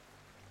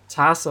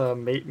Tassa,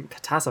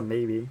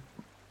 maybe.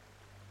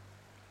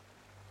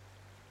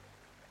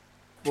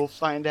 We'll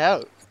find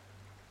out.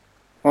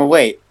 Well,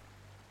 wait.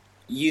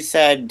 You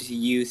said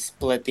you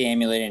split the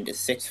amulet into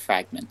 6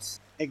 fragments.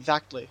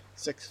 Exactly.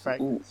 6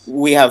 fragments.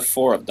 We have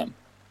 4 of them.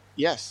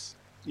 Yes.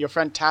 Your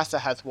friend Tassa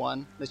has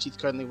one that she's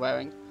currently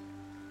wearing.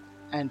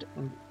 And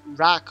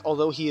Rack,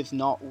 although he is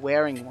not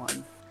wearing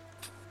one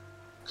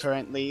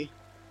currently,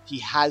 he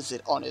has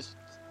it on his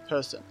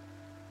person.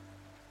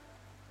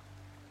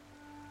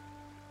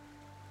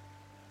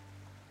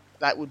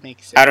 That would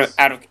make sense.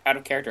 Out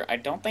of character, I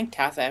don't think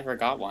Tassa ever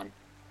got one.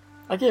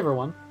 I gave her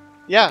one.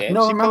 Yeah. Okay.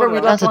 No, she remember we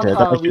coded left it. one. That's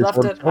it, I thought We you left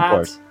told it her to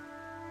teleport. at.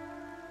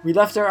 We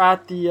left her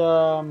at the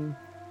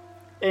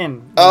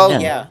inn. Oh Yeah.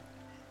 yeah.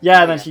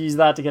 Yeah, then yeah. she used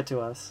that to get to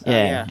us. Oh,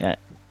 Yeah, yeah. yeah.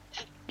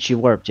 She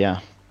warped, yeah.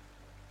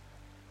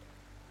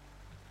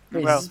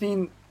 Wait, Well- does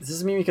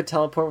this mean we could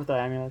teleport with the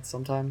amulets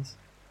sometimes?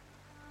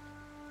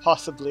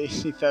 Possibly,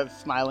 he says,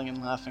 smiling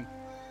and laughing.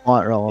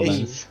 What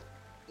relevance?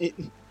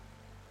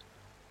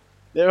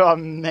 There are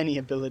many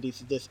abilities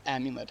that this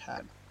amulet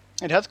had.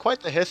 It has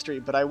quite the history,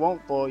 but I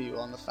won't bore you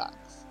on the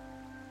facts.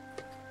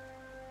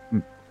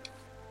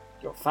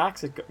 Yo,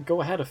 facts.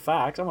 Go ahead of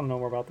facts. I want to know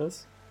more about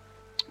this.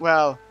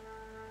 Well,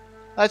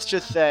 let's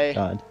just say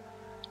God.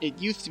 it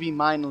used to be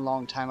mine a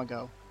long time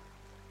ago.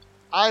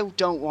 I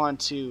don't want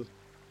to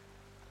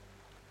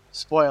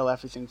spoil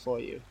everything for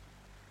you.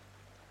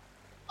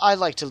 I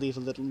like to leave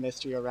a little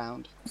mystery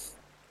around.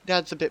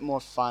 That's a bit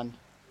more fun,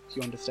 if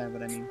you understand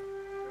what I mean.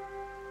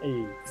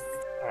 Hey.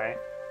 Alright.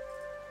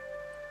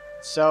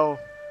 So,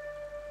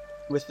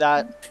 with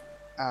that,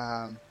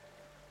 the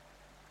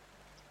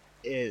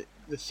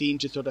scene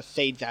just sort of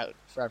fades out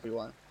for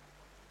everyone.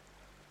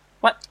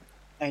 What?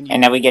 And you,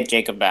 And now we get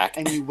Jacob back.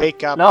 and you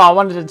wake up. No, I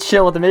wanted to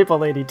chill with the maple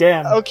lady.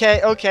 Damn.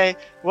 Okay.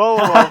 Whoa,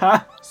 whoa, whoa.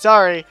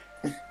 Sorry.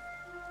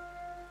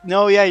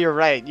 No, yeah, you're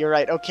right.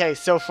 Okay,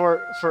 so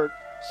for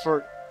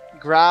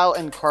Growl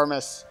and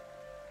Cormus,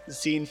 the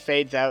scene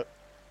fades out,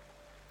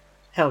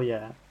 Hell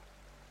yeah.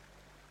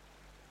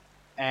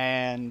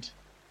 and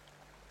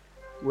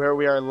where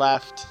we are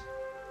left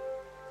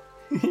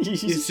You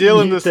is still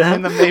in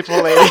the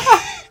Maple Lady.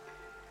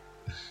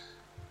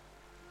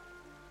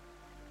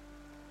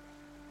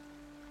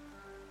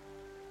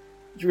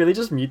 Did you really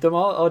just mute them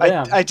all? Oh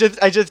damn. I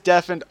just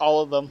deafened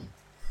all of them.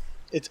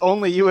 It's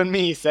only you and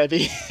me,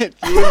 Sebi. It's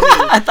you and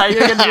me. I thought you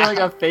were gonna do like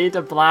a fade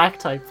to black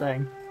type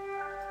thing.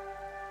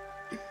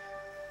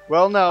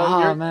 Well, no,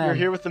 Aw, you're man.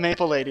 here with the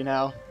Maple Lady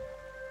now.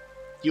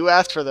 You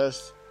asked for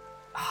this.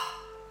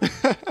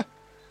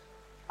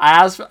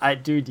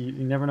 Dude, you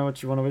never know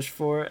what you want to wish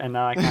for, and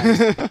now I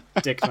kind of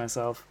dicked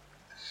myself.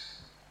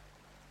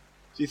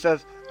 She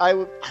says, I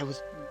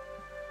was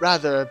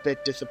rather a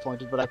bit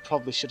disappointed, but I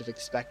probably should have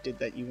expected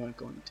that you weren't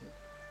going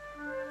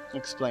to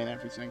explain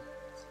everything.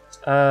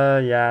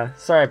 Yeah.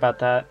 Sorry about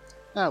that.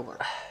 Oh, well.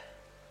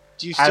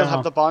 Do you I still don't have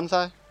know. the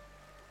bonsai?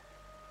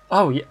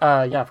 Oh,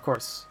 yeah, yeah, of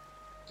course.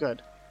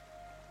 Good.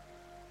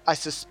 I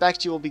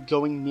suspect you will be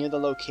going near the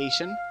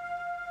location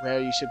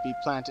where you should be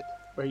planted,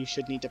 where you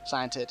should need to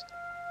plant it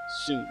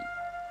soon.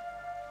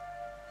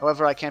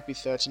 However, I can't be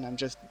certain. I'm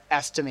just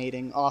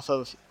estimating off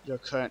of your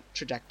current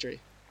trajectory.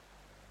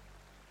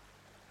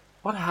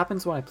 What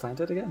happens when I plant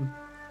it again?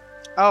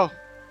 Oh,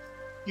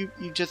 you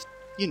just,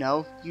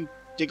 you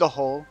dig a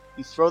hole,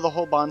 you throw the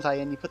whole bonsai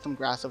in, you put some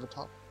grass over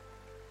top.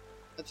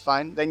 That's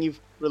fine. Then you've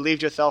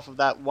relieved yourself of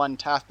that one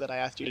task that I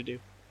asked you to do.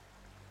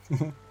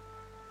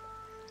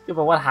 Yeah,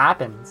 but what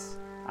happens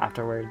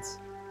afterwards?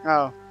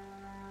 Oh.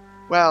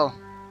 Well,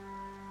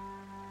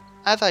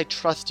 as I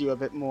trust you a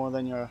bit more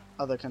than your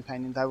other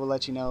companions, I will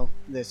let you know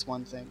this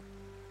one thing.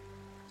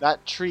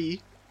 That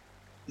tree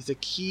is a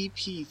key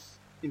piece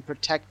in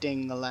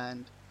protecting the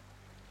land.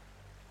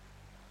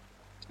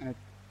 And a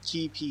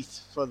key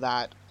piece for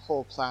that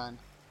whole plan.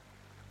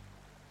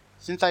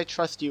 Since I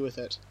trust you with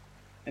it,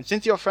 and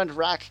since your friend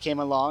Rack came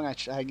along,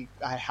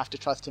 I have to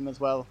trust him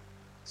as well.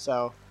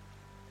 So,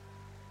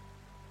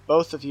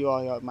 both of you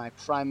are my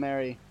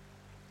primary,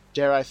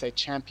 dare I say,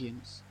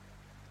 champions.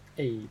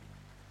 Hey.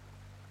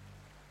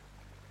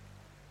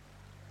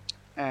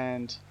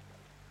 And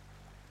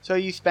so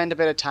you spend a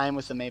bit of time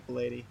with the Maple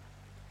Lady.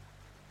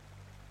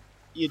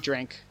 You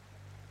drink.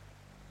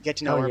 Get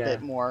to know Oh, her yeah. a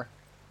bit more.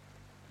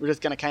 We're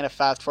just going to kind of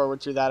fast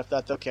forward through that if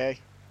that's okay.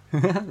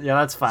 Yeah,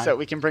 that's fine. So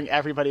we can bring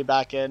everybody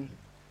back in.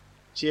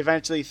 She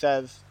eventually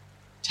says,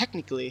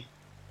 technically,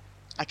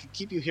 I could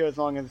keep you here as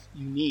long as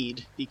you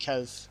need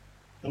because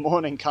the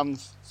morning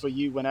comes for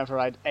you whenever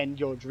I'd end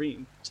your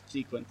dream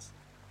sequence.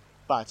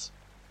 But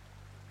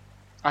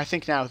I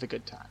think now is a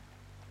good time.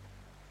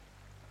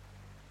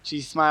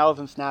 She smiles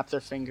and snaps her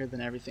fingers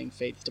and everything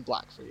fades to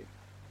black for you.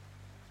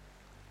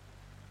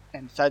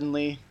 And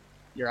suddenly,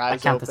 your I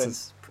eyes count this open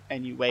as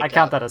and you wake I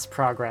count up. that as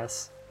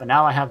progress. But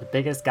now I have the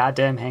biggest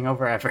goddamn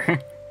hangover ever.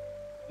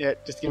 Yeah,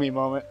 just give me a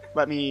moment.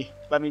 Let me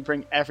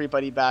bring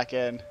everybody back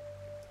in.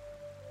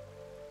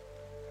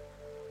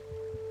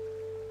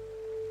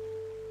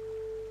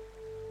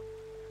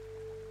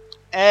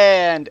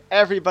 And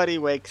everybody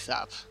wakes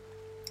up.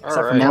 Except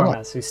for Alright.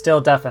 Mormas, who's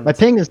still deafened. My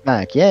ping is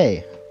back,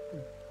 yay!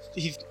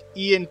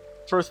 Ian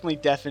personally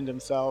deafened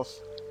himself,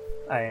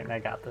 I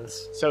got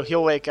this. so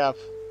he'll wake up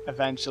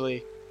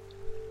eventually.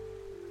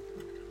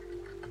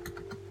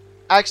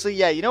 Actually,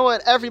 yeah, you know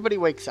what? Everybody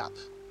wakes up.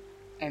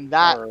 And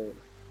that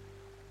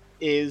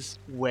is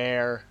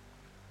where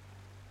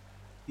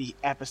the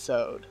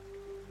episode,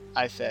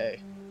 I say,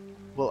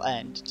 will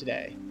end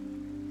today.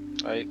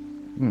 I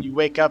You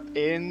wake up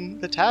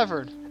in the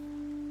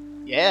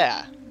tavern.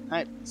 Yeah.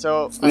 Right.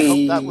 So I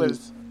hope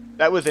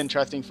that was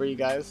interesting for you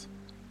guys.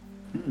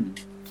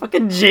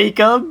 Fucking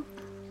Jacob!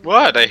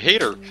 What? I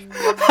hate her.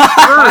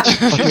 Cursed!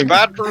 She's a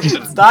bad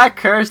person. It's not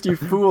cursed, you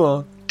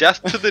fool.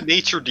 Death to the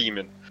nature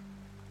demon.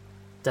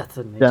 Death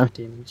of nature Yeah.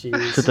 demon, To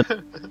jeez.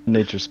 the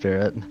nature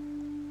spirit.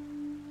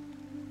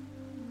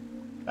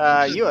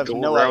 You have Go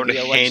no around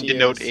idea what she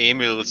handing out is.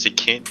 amulets you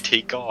can't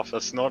take off.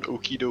 That's not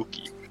okie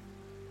dokie.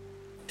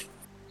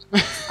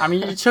 I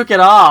mean, you took it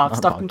off. Not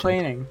Stop about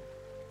complaining.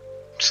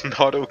 It's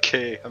not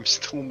okay. I'm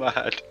still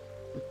mad.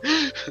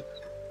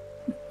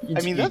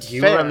 I mean, that's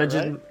you fair,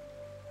 religion. right?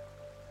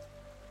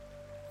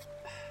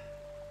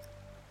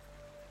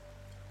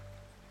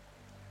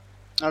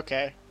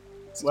 Okay.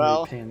 It's gonna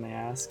Well- be a pain in the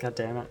ass. God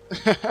damn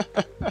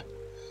it.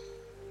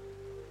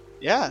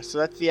 Yeah, so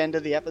that's the end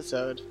of the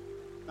episode.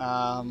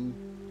 That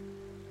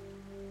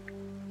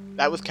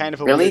was kind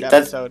of a Really? weird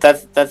That's episode.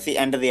 that's the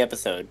end of the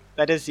episode.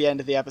 That is the end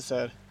of the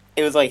episode.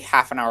 It was like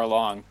half an hour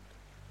long.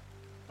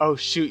 Oh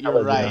shoot, you're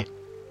was, right.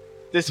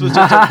 This was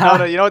just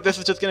no. You know what? This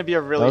is just gonna be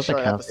a That really was a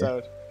short counter.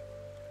 episode.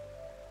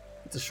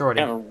 It's a shorty.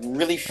 Kind of a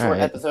really short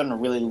Alright. episode and a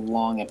really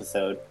long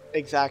episode.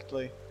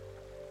 Exactly.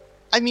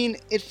 I mean,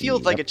 it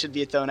feels like Yep. it should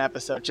be its own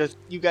episode. Just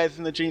you guys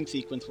in the dream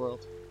sequence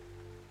world.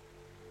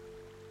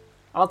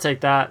 I'll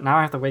take that. Now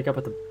I have to wake up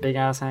with a big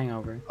ass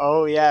hangover.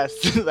 Oh yes,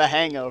 the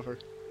Hangover.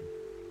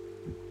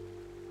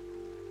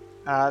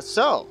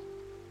 So,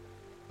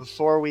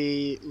 before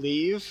we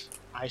leave,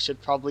 I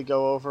should probably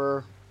go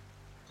over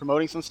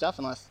promoting some stuff,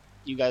 unless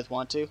you guys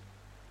want to.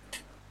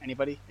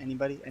 Anybody?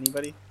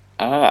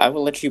 I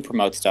will let you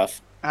promote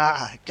stuff.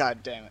 Ah, god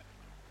damn it.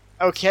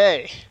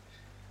 Okay.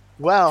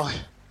 Well,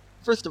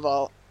 first of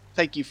all,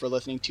 thank you for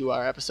listening to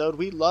our episode.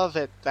 We love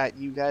it that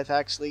you guys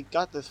actually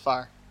got this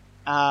far.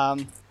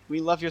 We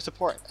love your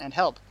support and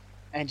help.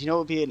 And you know what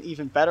would be an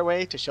even better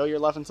way to show your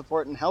love and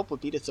support and help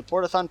would be to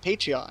support us on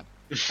Patreon.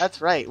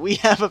 That's right, we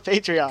have a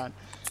Patreon.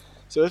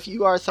 So if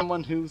you are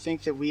someone who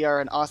thinks that we are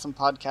an awesome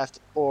podcast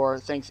or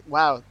thinks,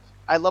 wow,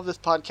 I love this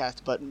podcast,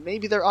 but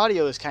maybe their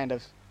audio is kind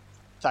of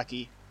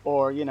sucky,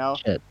 or, you know,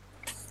 Shit.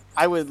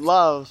 I would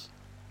love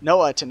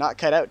Noah to not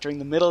cut out during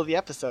the middle of the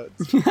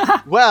episodes.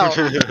 Well,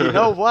 you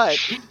know what?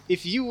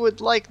 If you would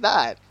like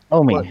that,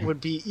 Oh what me.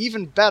 would be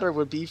even better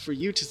would be for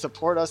you to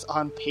support us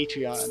on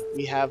Patreon.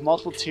 We have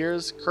multiple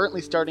tiers,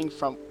 currently starting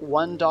from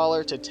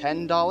 $1 to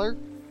 $10.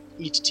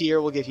 Each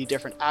tier will give you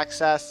different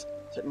access.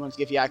 Certain ones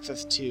give you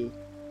access to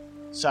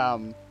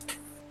some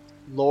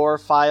lore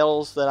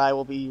files that I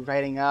will be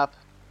writing up.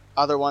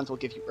 Other ones will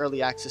give you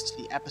early access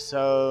to the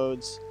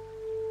episodes.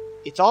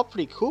 It's all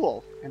pretty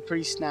cool and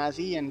pretty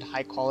snazzy and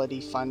high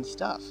quality fun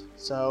stuff.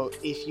 So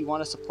if you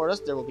want to support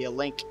us, there will be a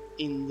link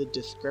in the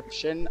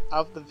description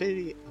of the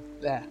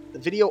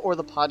video or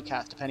the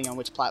podcast, depending on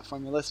which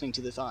platform you're listening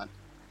to this on.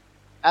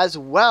 As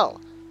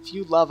well, if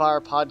you love our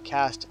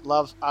podcast,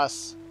 love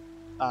us,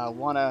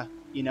 want to,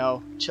 you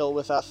know, chill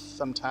with us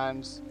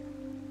sometimes,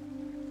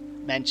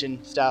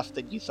 mention stuff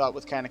that you thought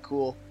was kind of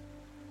cool,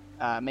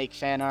 make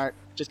fan art,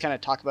 just kind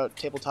of talk about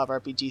tabletop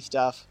RPG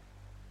stuff,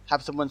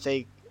 have someone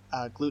say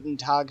gluten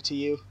tag to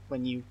you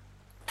when you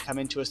come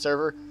into a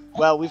server,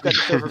 well, we've got the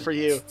server for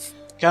you.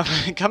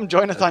 Come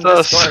join us on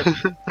That's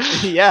Discord.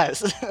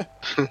 Yes.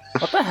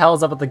 What the hell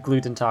is up with the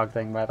gluten talk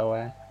thing, by the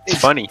way?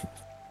 It's funny.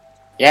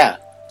 Yeah.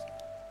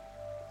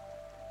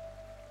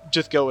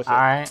 Just go with it.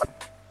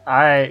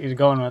 Alright, you're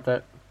going with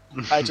it.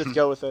 I just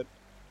go with it.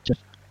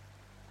 Just-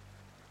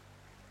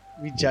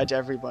 We judge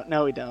everyone.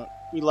 No, we don't.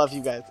 We love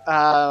you guys.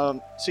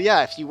 So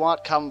yeah, if you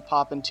want, come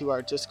pop into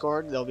our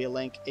Discord. There'll be a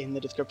link in the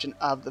description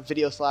of the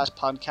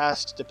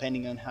video/podcast,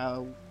 depending on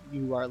how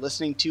you are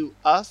listening to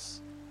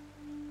us.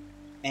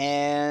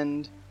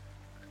 And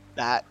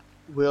that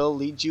will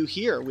lead you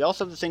here. We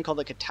also have this thing called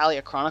the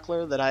Catalia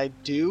Chronicler that I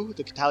do.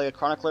 The Catalia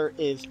Chronicler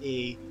is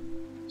a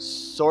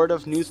sort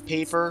of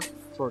newspaper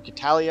for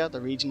Catalia, the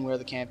region where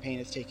the campaign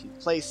is taking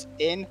place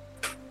in.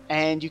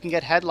 And you can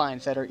get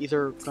headlines that are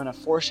either going to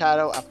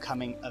foreshadow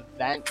upcoming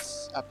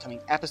events, upcoming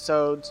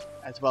episodes,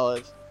 as well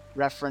as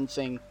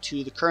referencing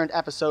to the current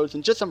episodes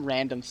and just some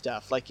random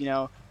stuff. Like, you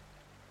know,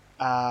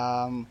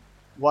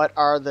 what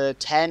are the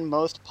 10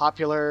 most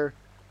popular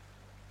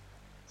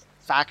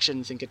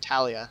factions in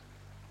Catalia?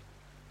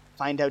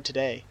 Find out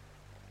today.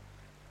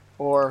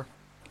 Or,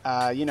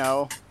 you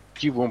know,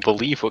 You won't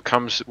believe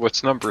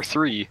what's number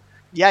 3.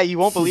 yeah, you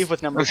won't believe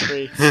what's number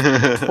 3.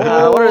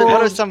 Oh.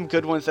 What are some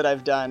good ones that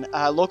I've done?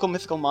 Local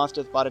mythical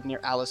monsters spotted near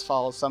Alice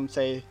Falls. Some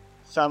say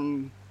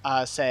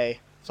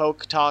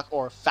folk talk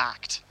or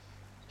fact.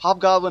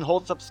 Hobgoblin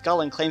holds up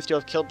skull and claims to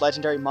have killed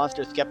legendary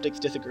monster. Skeptics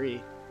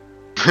disagree.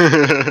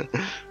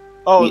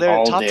 Oh, We they're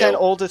all top do. 10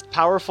 oldest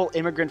powerful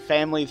immigrant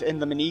families in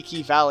the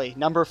Maniki Valley.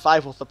 Number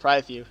 5 will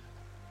surprise you.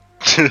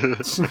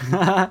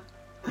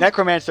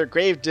 Necromancer,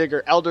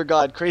 Gravedigger, Elder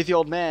God, Crazy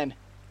Old Man.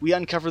 We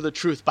uncover the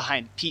truth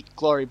behind Pete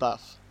Glorybuff.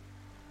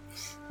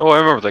 Oh, I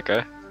remember that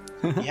guy.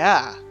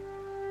 Yeah.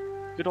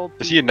 Good old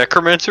Is he a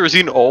necromancer? Is he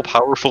an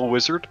all-powerful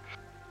wizard?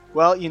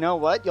 Well, you know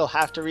what? You'll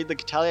have to read the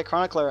Catalia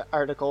Chronicler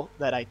article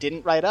that I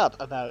didn't write up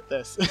about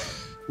this.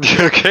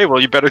 Okay,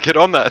 well, you better get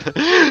on that.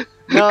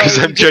 No, Because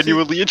I'm you just-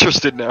 genuinely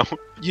interested now.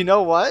 You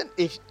know what?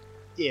 If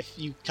if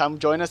you come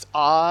join us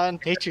on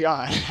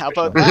Patreon. How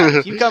about that?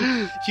 If you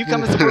come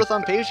and support us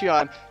on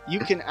Patreon, you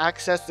can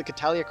access the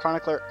Catalia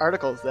Chronicler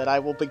articles that I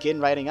will begin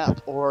writing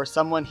up, or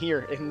someone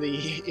here in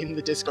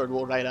the Discord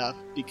will write up,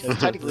 because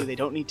technically they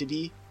don't need to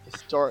be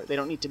they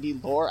don't need to be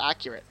lore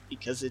accurate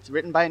because it's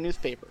written by a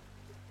newspaper.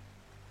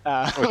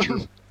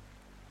 True.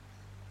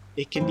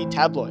 It can be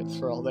tabloids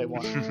for all they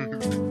want.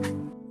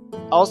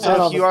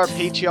 Also, if you are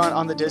Patreon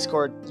on the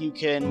Discord, you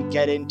can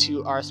get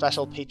into our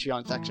special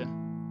Patreon section,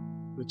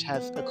 which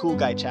has a cool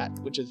guy chat,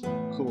 which is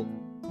cool.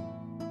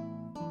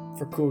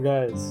 For cool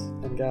guys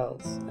and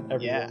gals and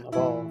everyone of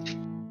all.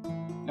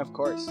 Of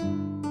course.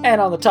 And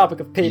on the topic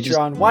of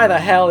Patreon, why the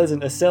hell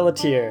isn't Isil a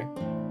tier?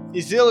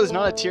 Isil is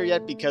not a tier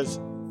yet because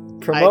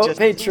Promote just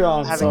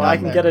Patreon haven't so I gotten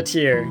can there. get a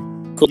tier.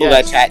 Cool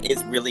Yes. Guy Chat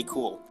is really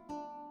cool.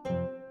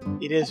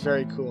 it is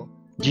very cool.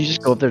 Did you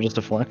just go up there just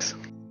to flex?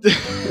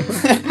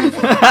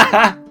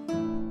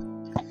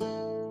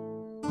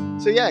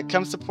 So yeah,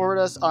 come support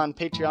us on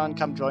Patreon,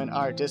 come join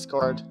our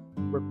Discord.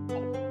 We're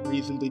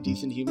reasonably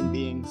decent human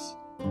beings.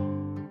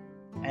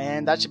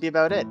 And that should be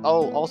about it.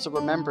 Oh, also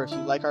remember, if you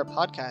like our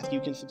podcast, you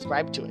can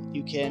subscribe to it.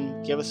 You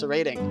can give us a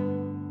rating.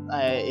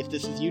 If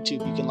this is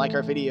YouTube, you can like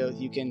our videos.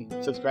 You can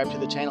subscribe to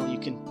the channel. You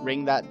can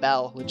ring that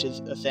bell, which is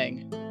a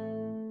thing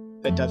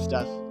that does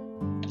stuff.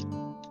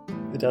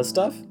 It does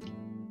stuff?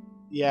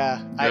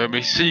 Yeah.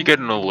 Make sure you get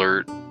an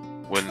alert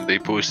when they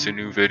post a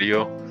new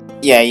video.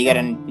 Yeah, you get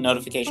a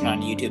notification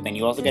on YouTube, and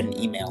you also get an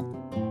email.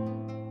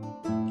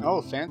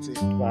 Oh, fancy.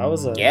 Wow,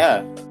 was a...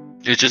 Yeah.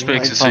 It just You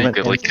makes might it so you comment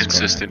get like and subscribe.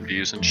 consistent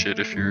views and shit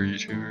if you're a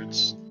YouTuber.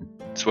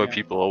 It's why Yeah.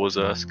 people always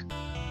ask.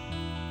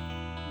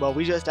 Well,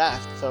 we just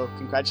asked, so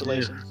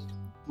congratulations.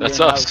 That's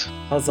We are now- us.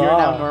 Huzzah! You're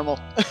now normal.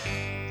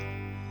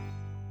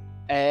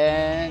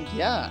 And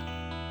yeah.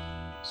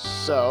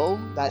 So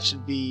that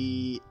should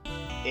be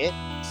it.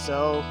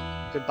 So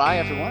goodbye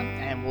everyone,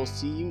 and we'll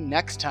see you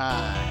next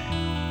time.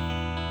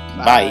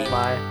 Bye.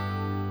 Bye.